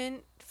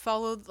doesn't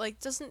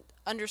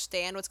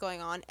understand what's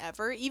going on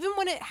ever, even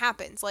when it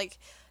happens. Like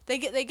they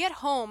get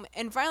home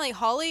and finally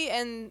Holly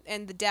and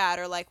the dad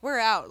are like, "We're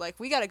out. Like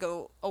we gotta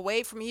go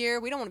away from here.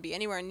 We don't want to be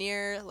anywhere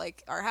near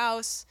like our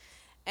house."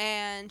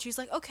 And she's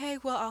like, "Okay,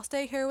 well, I'll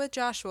stay here with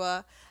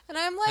Joshua." And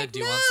I'm like, Do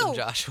you "No." want some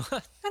Joshua?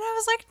 And I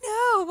was like,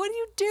 "No, what are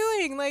you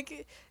doing?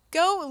 Like,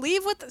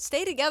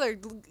 stay together.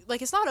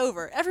 Like, it's not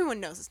over. Everyone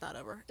knows it's not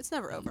over. It's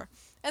never over."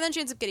 And then she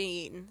ends up getting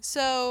eaten.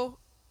 So,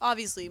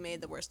 obviously made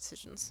the worst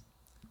decisions.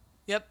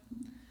 Yep.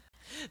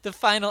 The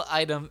final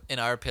item in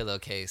our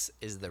pillowcase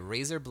is the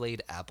razor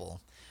blade apple,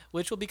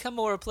 which will become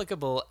more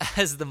applicable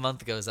as the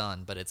month goes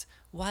on, but it's,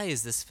 why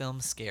is this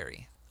film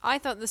scary? I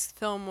thought this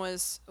film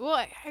was,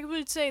 well, I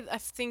would say I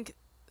think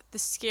the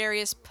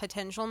scariest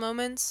potential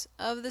moments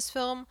of this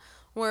film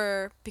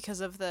were because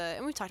of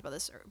and we talked about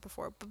this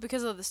before, but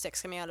because of the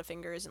sticks coming out of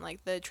fingers and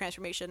like the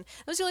transformation.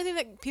 That was the only thing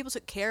that people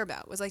took care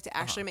about, was like to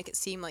actually make it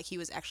seem like he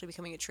was actually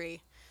becoming a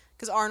tree,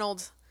 because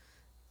Arnold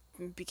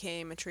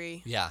became a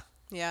tree. Yeah.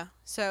 Yeah,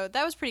 so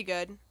that was pretty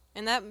good,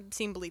 and that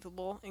seemed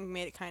believable and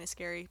made it kind of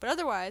scary. But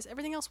otherwise,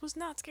 everything else was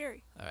not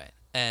scary. All right.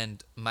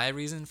 And my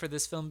reason for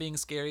this film being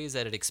scary is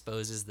that it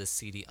exposes the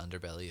seedy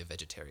underbelly of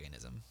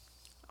vegetarianism.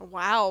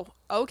 Wow.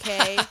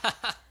 Okay.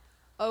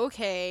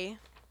 Okay.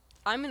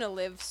 I'm gonna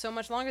live so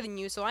much longer than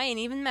you, so I ain't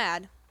even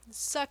mad.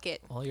 Suck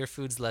it. Well, your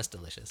food's less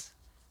delicious.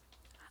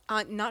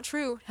 Not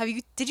true.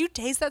 Did you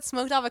taste that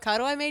smoked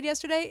avocado I made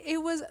yesterday?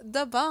 It was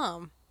the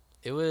bomb.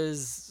 It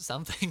was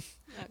something.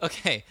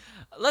 Okay,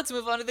 let's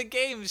move on to the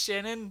games,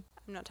 Shannon.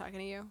 I'm not talking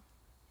to you.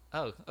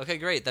 Oh, okay,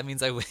 great. That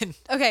means I win.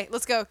 Okay,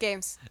 let's go.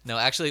 Games. No,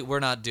 actually,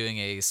 we're not doing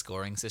a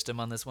scoring system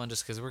on this one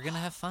just because we're going to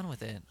have fun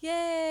with it.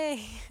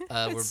 Yay.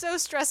 We're- It's so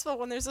stressful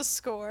when there's a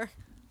score.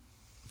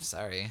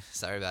 Sorry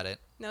about it.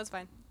 No, it's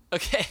fine.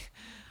 Okay.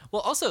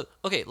 Well, also,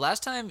 okay,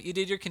 last time you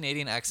did your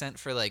Canadian accent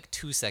for like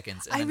 2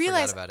 seconds and I then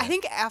realized, forgot about it. I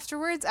think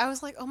afterwards, I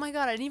was like, oh my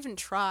god, I didn't even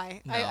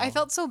try. I No.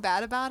 felt so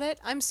bad about it.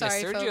 I'm Yeah,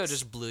 sorry, Sergio folks.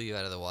 just blew you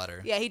out of the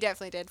water. Yeah, he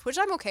definitely did, which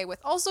I'm okay with.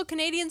 Also,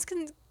 Canadians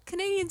can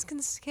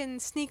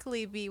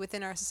sneakily be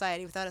within our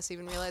society without us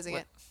even realizing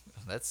What? it.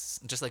 That's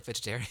just like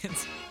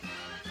vegetarians.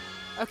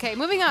 Okay,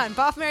 moving on.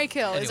 Boff, Marry,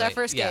 Kill is our Anyway,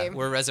 first yeah, game.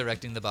 we're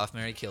resurrecting the Boff,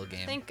 Marry, Kill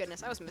game. Thank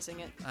goodness, I was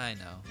missing it. I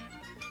know.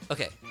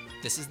 Okay,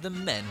 this is the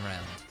men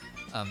round.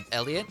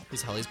 Elliot,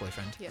 who's Holly's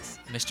boyfriend. Yes.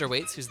 Mr.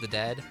 Waits, who's the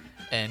dad,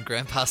 and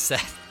Grandpa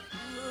Seth.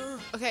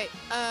 Okay,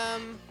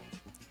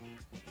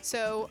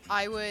 so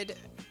I would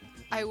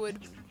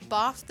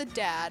boff the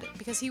dad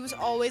because he was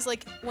always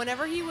like,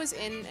 whenever he was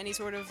in any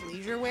sort of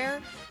leisure wear,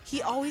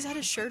 he always had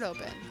his shirt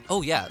open.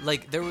 Oh yeah,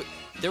 like there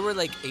were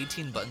like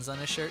 18 buttons on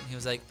his shirt, and he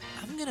was like,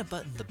 "I'm gonna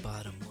button the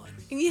bottom one."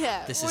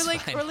 Yeah, This or is like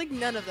fine. or like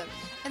none of them.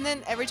 And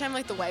then every time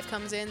like the wife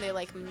comes in, they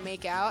like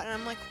make out, and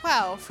I'm like,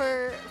 wow,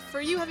 for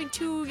you having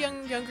two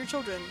younger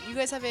children, you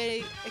guys have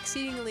a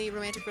exceedingly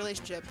romantic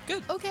relationship.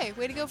 Good. Okay,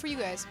 way to go for you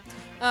guys.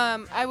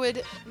 I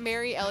would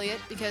marry Elliot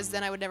because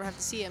then I would never have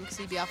to see him because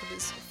he'd be off with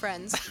his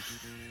friends.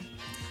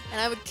 And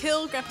I would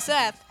kill Grandpa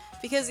Seth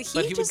because he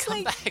But he would just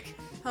come like. back.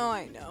 Oh,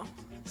 I know.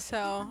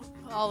 So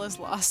all is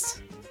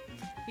lost.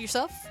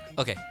 Yourself?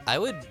 Okay, I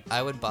would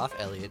boff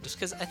Elliot just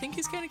because I think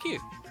he's kind of cute.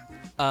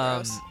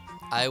 Gross.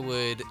 I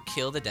would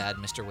kill the dad,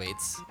 Mr.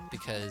 Waits,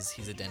 because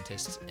he's a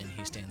dentist and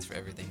he stands for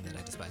everything that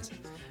I despise.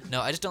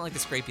 No, I just don't like the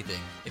scrapey thing.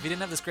 If he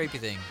didn't have the scrapey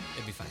thing,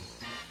 it'd be fine.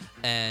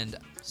 And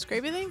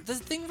Scrapey thing? the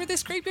thing where they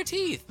scrape your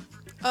teeth.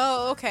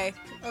 Oh, okay.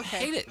 I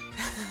Okay. hate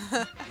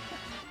it.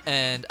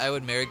 And I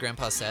would marry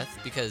Grandpa Seth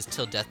because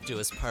Till Death Do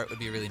Us Part would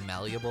be really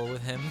malleable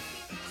with him.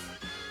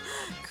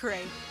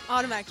 Great.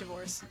 Automatic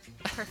divorce.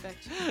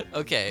 Perfect.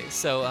 Okay,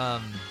 so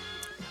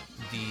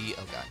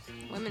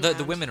Women the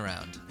round. women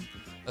round.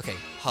 Okay,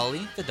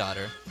 Holly, the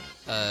daughter,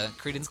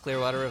 Creedence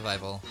Clearwater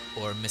Revival,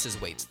 or Mrs.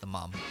 Waits, the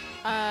mom.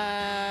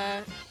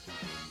 I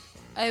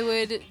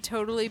would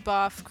totally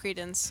boff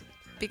Credence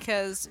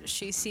because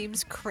she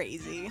seems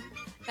crazy.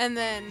 And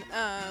then,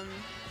 I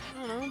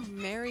don't know,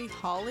 marry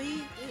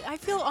Holly? I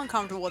feel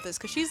uncomfortable with this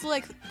because she's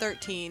like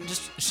 13.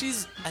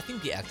 I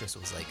think the actress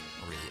was like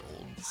really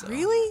old. So.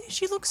 Really?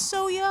 She looks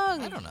so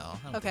young. I don't know.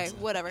 I don't Okay, think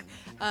so. whatever.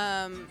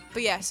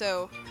 But yeah,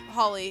 so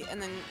Holly and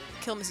then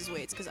kill Mrs.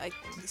 Waits because I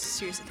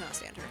seriously cannot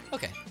stand her.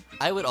 Okay.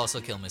 I would also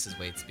kill Mrs.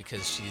 Waits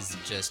because she's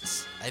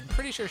just. I'm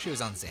pretty sure she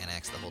was on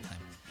Xanax the whole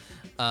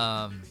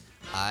time.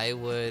 I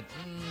would.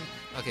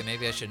 Okay,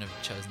 maybe I shouldn't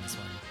have chosen this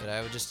one, but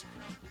I would just.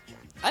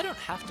 I don't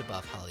have to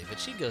buff Holly, but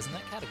she goes in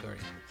that category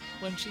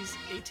when she's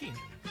 18.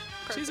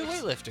 She's a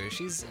Perfect. weightlifter.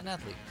 She's an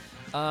athlete.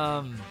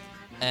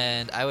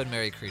 And I would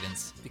marry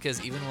Credence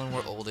because even when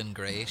we're old and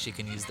gray, she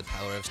can use the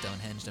power of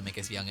Stonehenge to make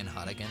us young and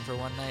hot again for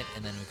one night,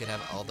 and then we could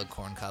have all the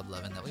corncob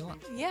lovin' that we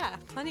want. Yeah,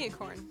 plenty of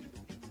corn.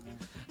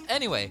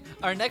 Anyway,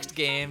 our next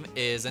game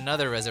is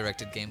another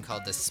resurrected game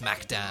called the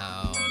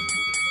Smackdown,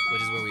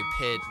 which is where we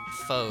pit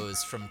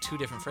foes from two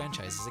different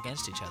franchises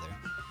against each other.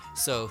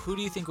 So, who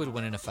do you think would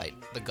win in a fight?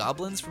 The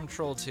Goblins from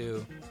Troll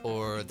 2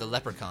 or the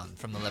Leprechaun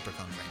from the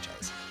Leprechaun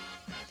franchise?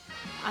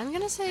 I'm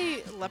gonna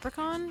say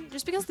Leprechaun,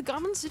 just because the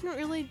goblins didn't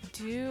really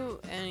do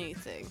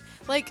anything.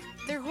 Like,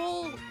 their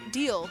whole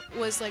deal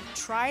was, like,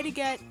 try to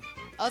get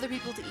other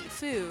people to eat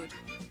food,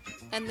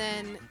 and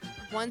then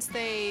once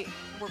they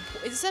were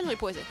it's essentially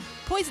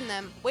poison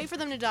them, wait for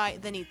them to die,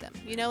 then eat them.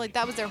 You know, like,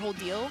 that was their whole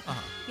deal.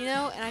 Uh-huh. You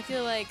know, and I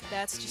feel like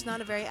that's just not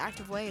a very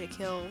active way to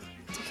kill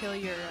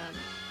your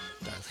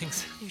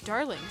Darlings.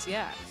 darlings,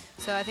 yeah.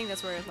 So I think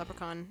that's where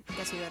Leprechaun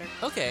gets me better.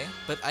 Okay,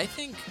 but I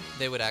think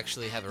they would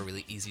actually have a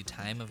really easy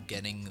time of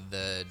getting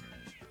the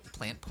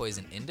plant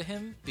poison into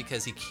him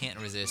because he can't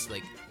resist,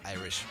 like,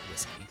 Irish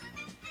whiskey.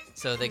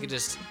 So they could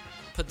just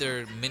put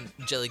their mint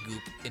jelly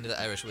goop into the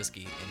Irish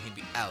whiskey and he'd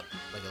be out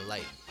like a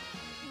light.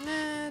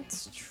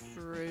 That's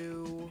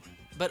true.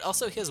 But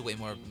also, he has way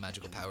more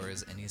magical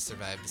powers, and he's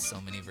survived so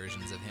many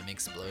versions of him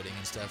exploding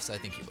and stuff, so I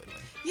think he would win.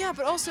 Yeah,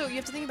 but also, you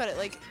have to think about it.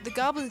 Like, the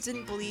goblins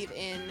didn't believe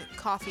in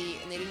coffee,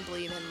 and they didn't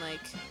believe in,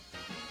 like,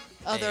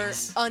 other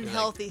Eggs.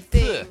 unhealthy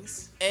They're like,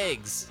 things. "Ugh,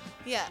 eggs.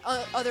 Yeah,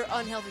 other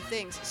unhealthy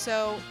things.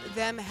 So,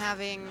 them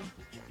having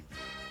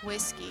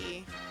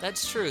whiskey,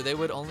 That's true. They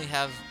would only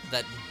have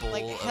that bowl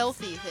like, of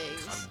healthy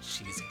things. cottage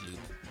cheese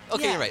gloop.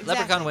 Okay, Yeah, you're right.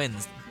 exactly. Leprechaun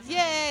wins.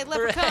 Yay,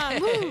 leprechaun!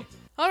 Hooray. Woo!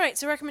 All right,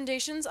 so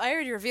recommendations. I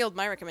already revealed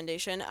my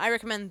recommendation. I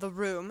recommend The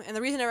Room, and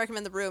the reason I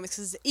recommend The Room is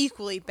because it's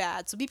equally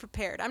bad. So be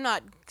prepared. I'm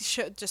not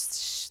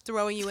just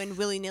throwing you in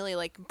willy nilly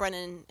like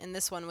Brennan in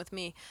this one with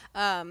me.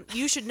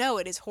 You should know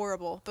it is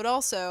horrible, but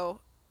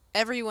also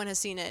everyone has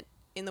seen it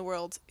in the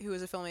world who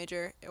is a film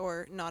major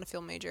or not a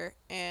film major,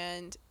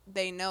 and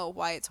they know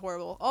why it's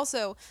horrible.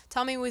 Also,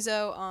 Tommy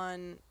Wiseau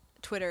on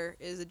Twitter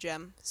is a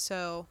gem.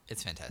 So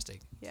It's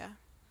fantastic. yeah.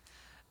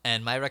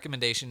 And my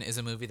recommendation is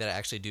a movie that I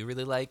actually do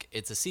really like.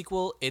 It's a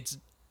sequel. It's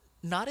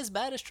not as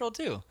bad as Troll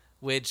 2,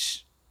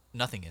 which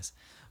nothing is.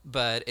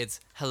 But it's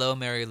Hello,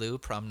 Mary Lou,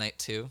 Prom Night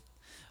 2,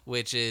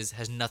 which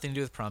has nothing to do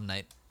with prom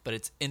night, but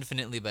it's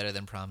infinitely better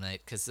than Prom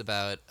Night because it's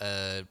about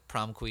a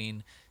prom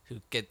queen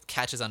who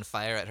catches on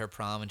fire at her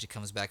prom and she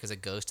comes back as a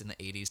ghost in the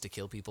 80s to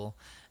kill people.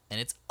 And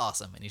it's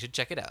awesome, and you should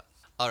check it out.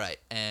 All right,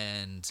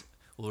 and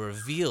we'll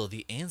reveal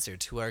the answer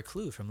to our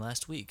clue from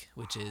last week,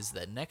 which is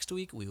that next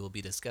week we will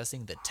be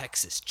discussing the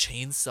Texas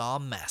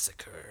Chainsaw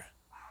Massacre.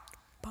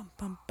 Bum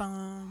bum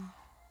bum.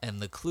 And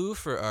the clue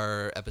for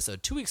our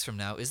episode 2 weeks from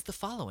now is the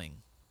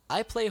following.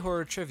 I play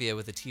horror trivia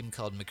with a team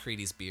called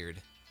McCready's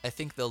Beard. I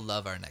think they'll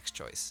love our next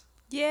choice.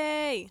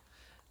 Yay!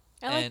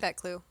 I like And- that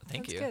clue.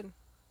 thank That's you. good.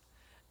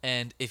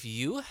 And if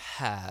you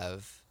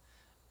have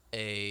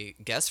a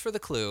guess for the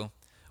clue,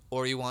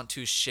 or you want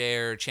to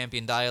share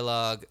champion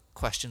dialogue,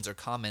 questions, or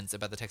comments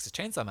about the Texas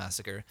Chainsaw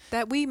Massacre,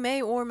 That we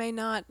may or may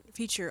not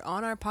feature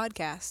on our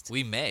podcast.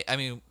 we may. I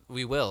mean,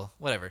 we will.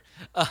 Whatever.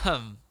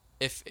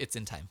 If it's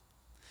in time.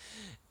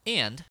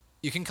 And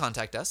you can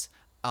contact us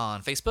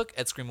on Facebook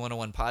at Scream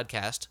 101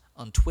 Podcast,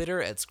 on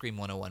Twitter at Scream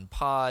 101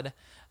 Pod,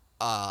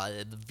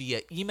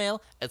 via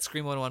email at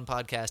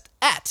Scream101podcast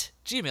at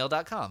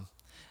gmail.com.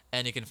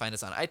 And you can find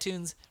us on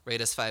iTunes,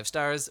 rate us 5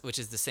 stars, which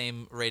is the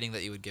same rating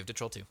that you would give to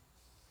Troll 2.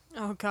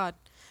 Oh, God.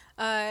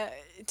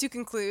 To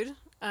conclude,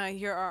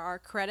 here are our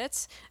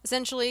credits.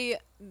 Essentially,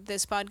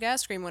 this podcast,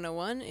 Scream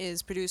 101,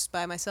 is produced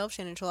by myself,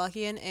 Shannon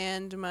Chalakian,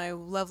 and my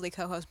lovely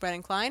co-host,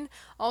 Brennan Klein.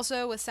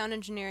 Also, with sound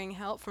engineering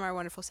help from our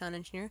wonderful sound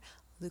engineer,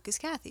 Lucas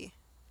Cathy,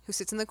 who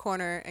sits in the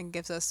corner and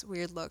gives us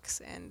weird looks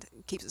and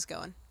keeps us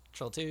going.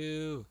 Troll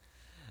 2.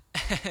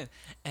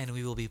 And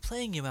we will be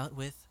playing you out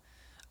with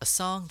a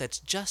song that's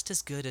just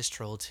as good as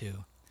Troll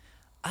 2.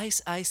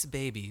 Ice Ice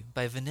Baby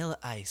by Vanilla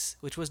Ice,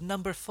 which was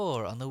number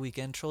 4 on the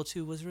weekend Troll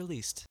 2 was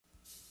released.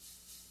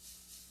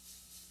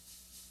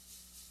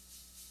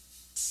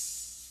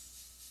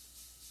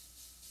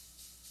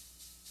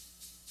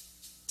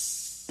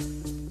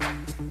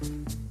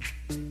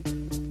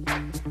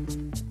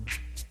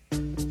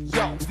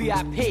 Yo,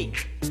 VIP.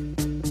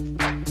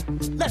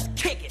 Let's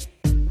kick it.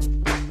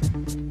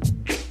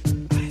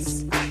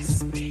 Ice,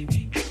 ice,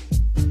 baby.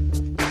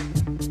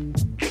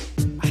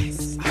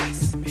 Ice,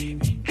 ice,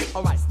 baby.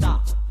 All right,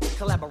 stop.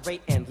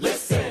 Collaborate and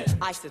listen.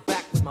 Ice is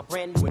back with my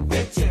brand new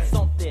invention.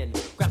 Something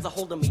grabs a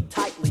hold of me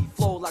tightly.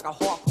 Flow like a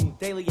harpoon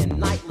daily and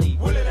nightly.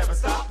 Will it ever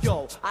stop?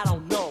 Yo, I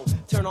don't know.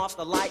 Turn off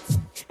the lights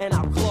and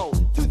I'll glow.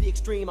 To the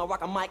extreme, I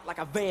rock a mic like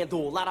a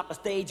vandal. Light up a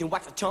stage and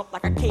wax a chump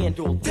like a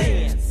candle.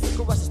 Dance!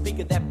 Crush a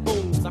speaker that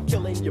booms. I'm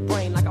killing your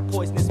brain like a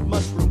poisonous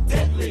mushroom.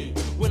 Deadly!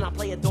 When I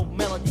play a dope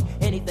melody,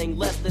 anything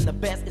less than the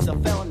best is a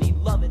felony.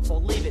 Love it or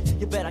leave it,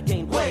 you better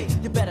gain weight.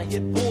 You better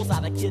hit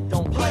bullseye, the kid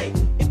don't play.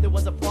 If there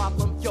was a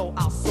problem, yo,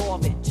 I'll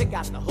solve it. Check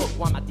out the hook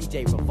while my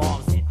DJ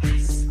revolves it.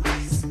 Ice,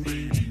 ice,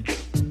 baby.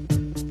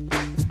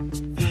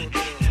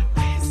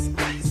 Ice,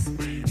 ice,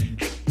 baby.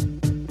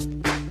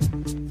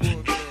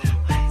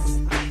 Ice,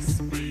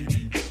 ice,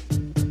 baby.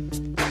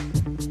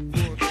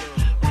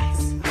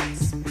 Ice,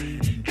 ice,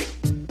 baby.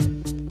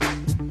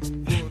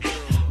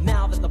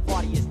 Now that the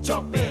party is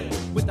jumping,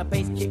 with the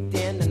bass kicked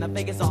in and the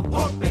Vegas are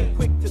pumping.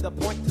 Quick to the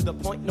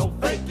point, no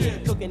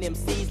faking. Cooking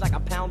MCs like a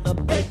pound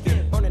of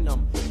bacon. Burning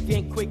them,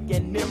 being quick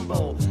and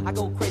nimble. I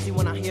go crazy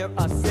when I hear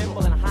a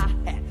cymbal and a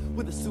hi-hat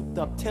with a souped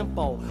up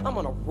tempo. I'm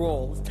on a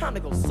roll, it's time to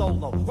go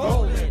solo.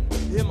 Rolling,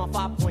 hit my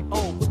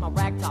 5.0 with my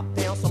rag top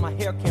down so my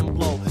hair can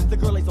blow. The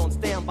girl is on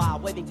standby,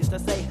 waiting just to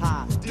say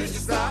hi. Did you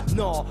stop?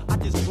 No, I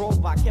just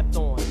drove by, kept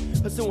on.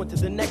 Pursuing to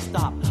the next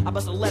stop. I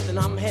bust a left and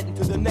I'm heading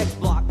to the next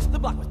block. The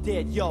block was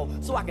dead, yo,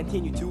 so I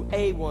continue to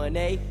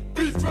A1A.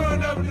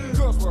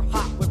 Girls were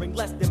hot, wearing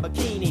less than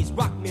bikinis.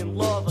 Rock men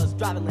lovers,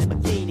 driving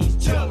Lamborghinis.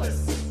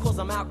 Jealous, cause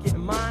I'm out getting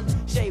mine.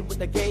 Shade with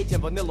the gauge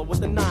and vanilla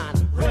with the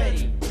 9.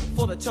 Ready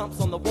for the chumps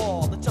on the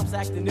wall. The chumps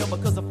acting ill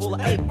because they're full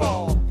of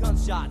 8-ball.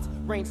 Gunshots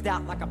ranged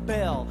out like a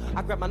bell.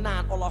 I grabbed my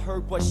 9, all I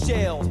heard was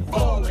shells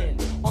falling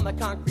on the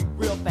concrete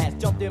real fast.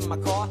 Jumped in my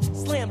car,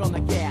 slammed on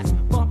the gas.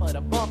 Bumper to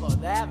bumper,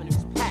 the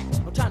avenue's packed.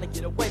 I'm trying to get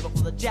it away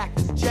before the jack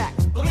is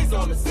jacked. Police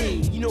on the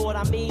scene, you know what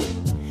I mean?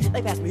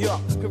 They pass me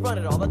up, can run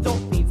it all, the dope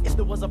fiends. If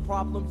there was a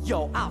problem,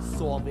 yo, I'll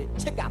solve it.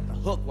 Check out the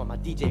hook while my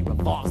DJ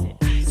revolves it.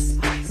 Ice,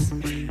 ice,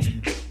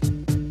 baby.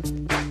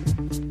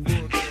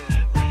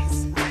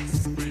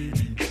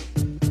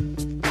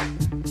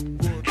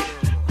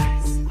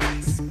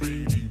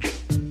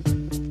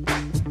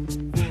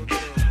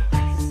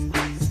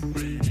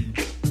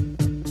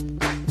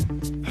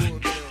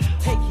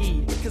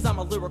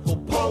 Lyrical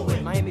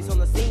poet. Miami's on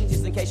the scene,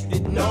 just in case you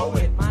didn't know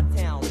it. My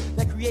town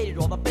that created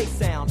all the bass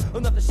sound,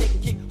 enough to shake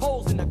and kick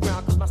holes in the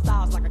ground. Cause my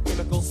style's like a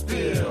chemical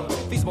spill.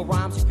 Feasible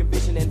rhymes you can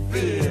vision and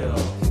feel.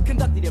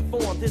 Conducted in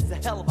form, this is a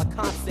hell of a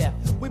concept.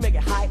 We make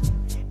it hype,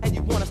 and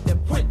you want us to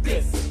print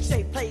this.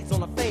 Shape plays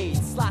on a fade,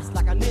 slice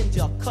like a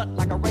ninja, cut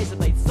like a razor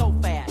blade so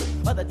fast.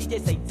 Other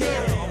DJs say,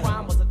 damn, if a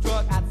rhyme was a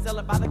drug, I'd sell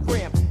it by the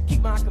gram.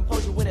 Keep my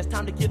composure when it's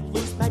time to get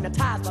loose.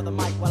 Magnetized by the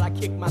mic while I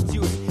kick my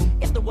juice.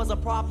 If there was a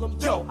problem,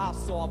 yo, I'll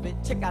solve it.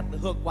 Check out the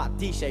hook while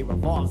DJ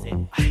revolves it.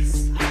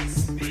 Ice,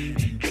 ice,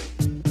 baby.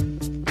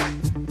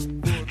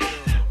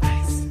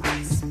 Ice,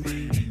 ice,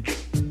 baby.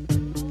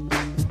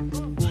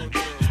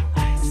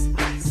 Ice,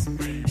 ice,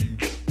 baby.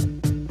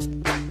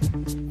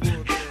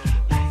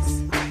 Ice,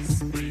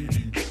 ice,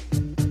 baby.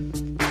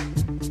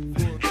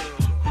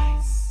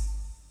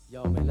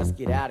 Yo, man, let's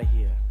get out of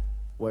here.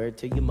 Word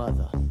to your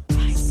mother.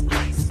 Ice,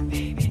 ice,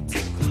 baby,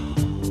 too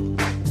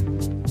cold.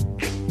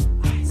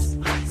 Ice,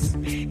 ice,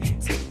 baby,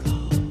 too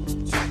cold.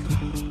 Too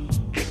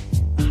cold.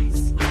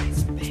 Ice,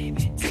 ice,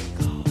 baby, too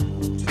cold.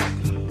 Too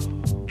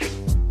cold.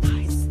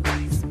 Ice,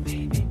 ice,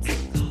 baby,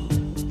 too cold.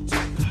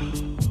 Too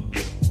cold.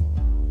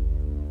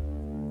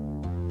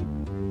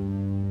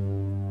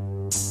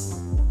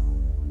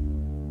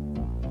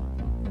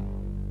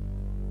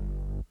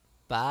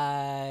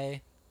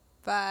 Bye.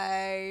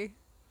 Bye.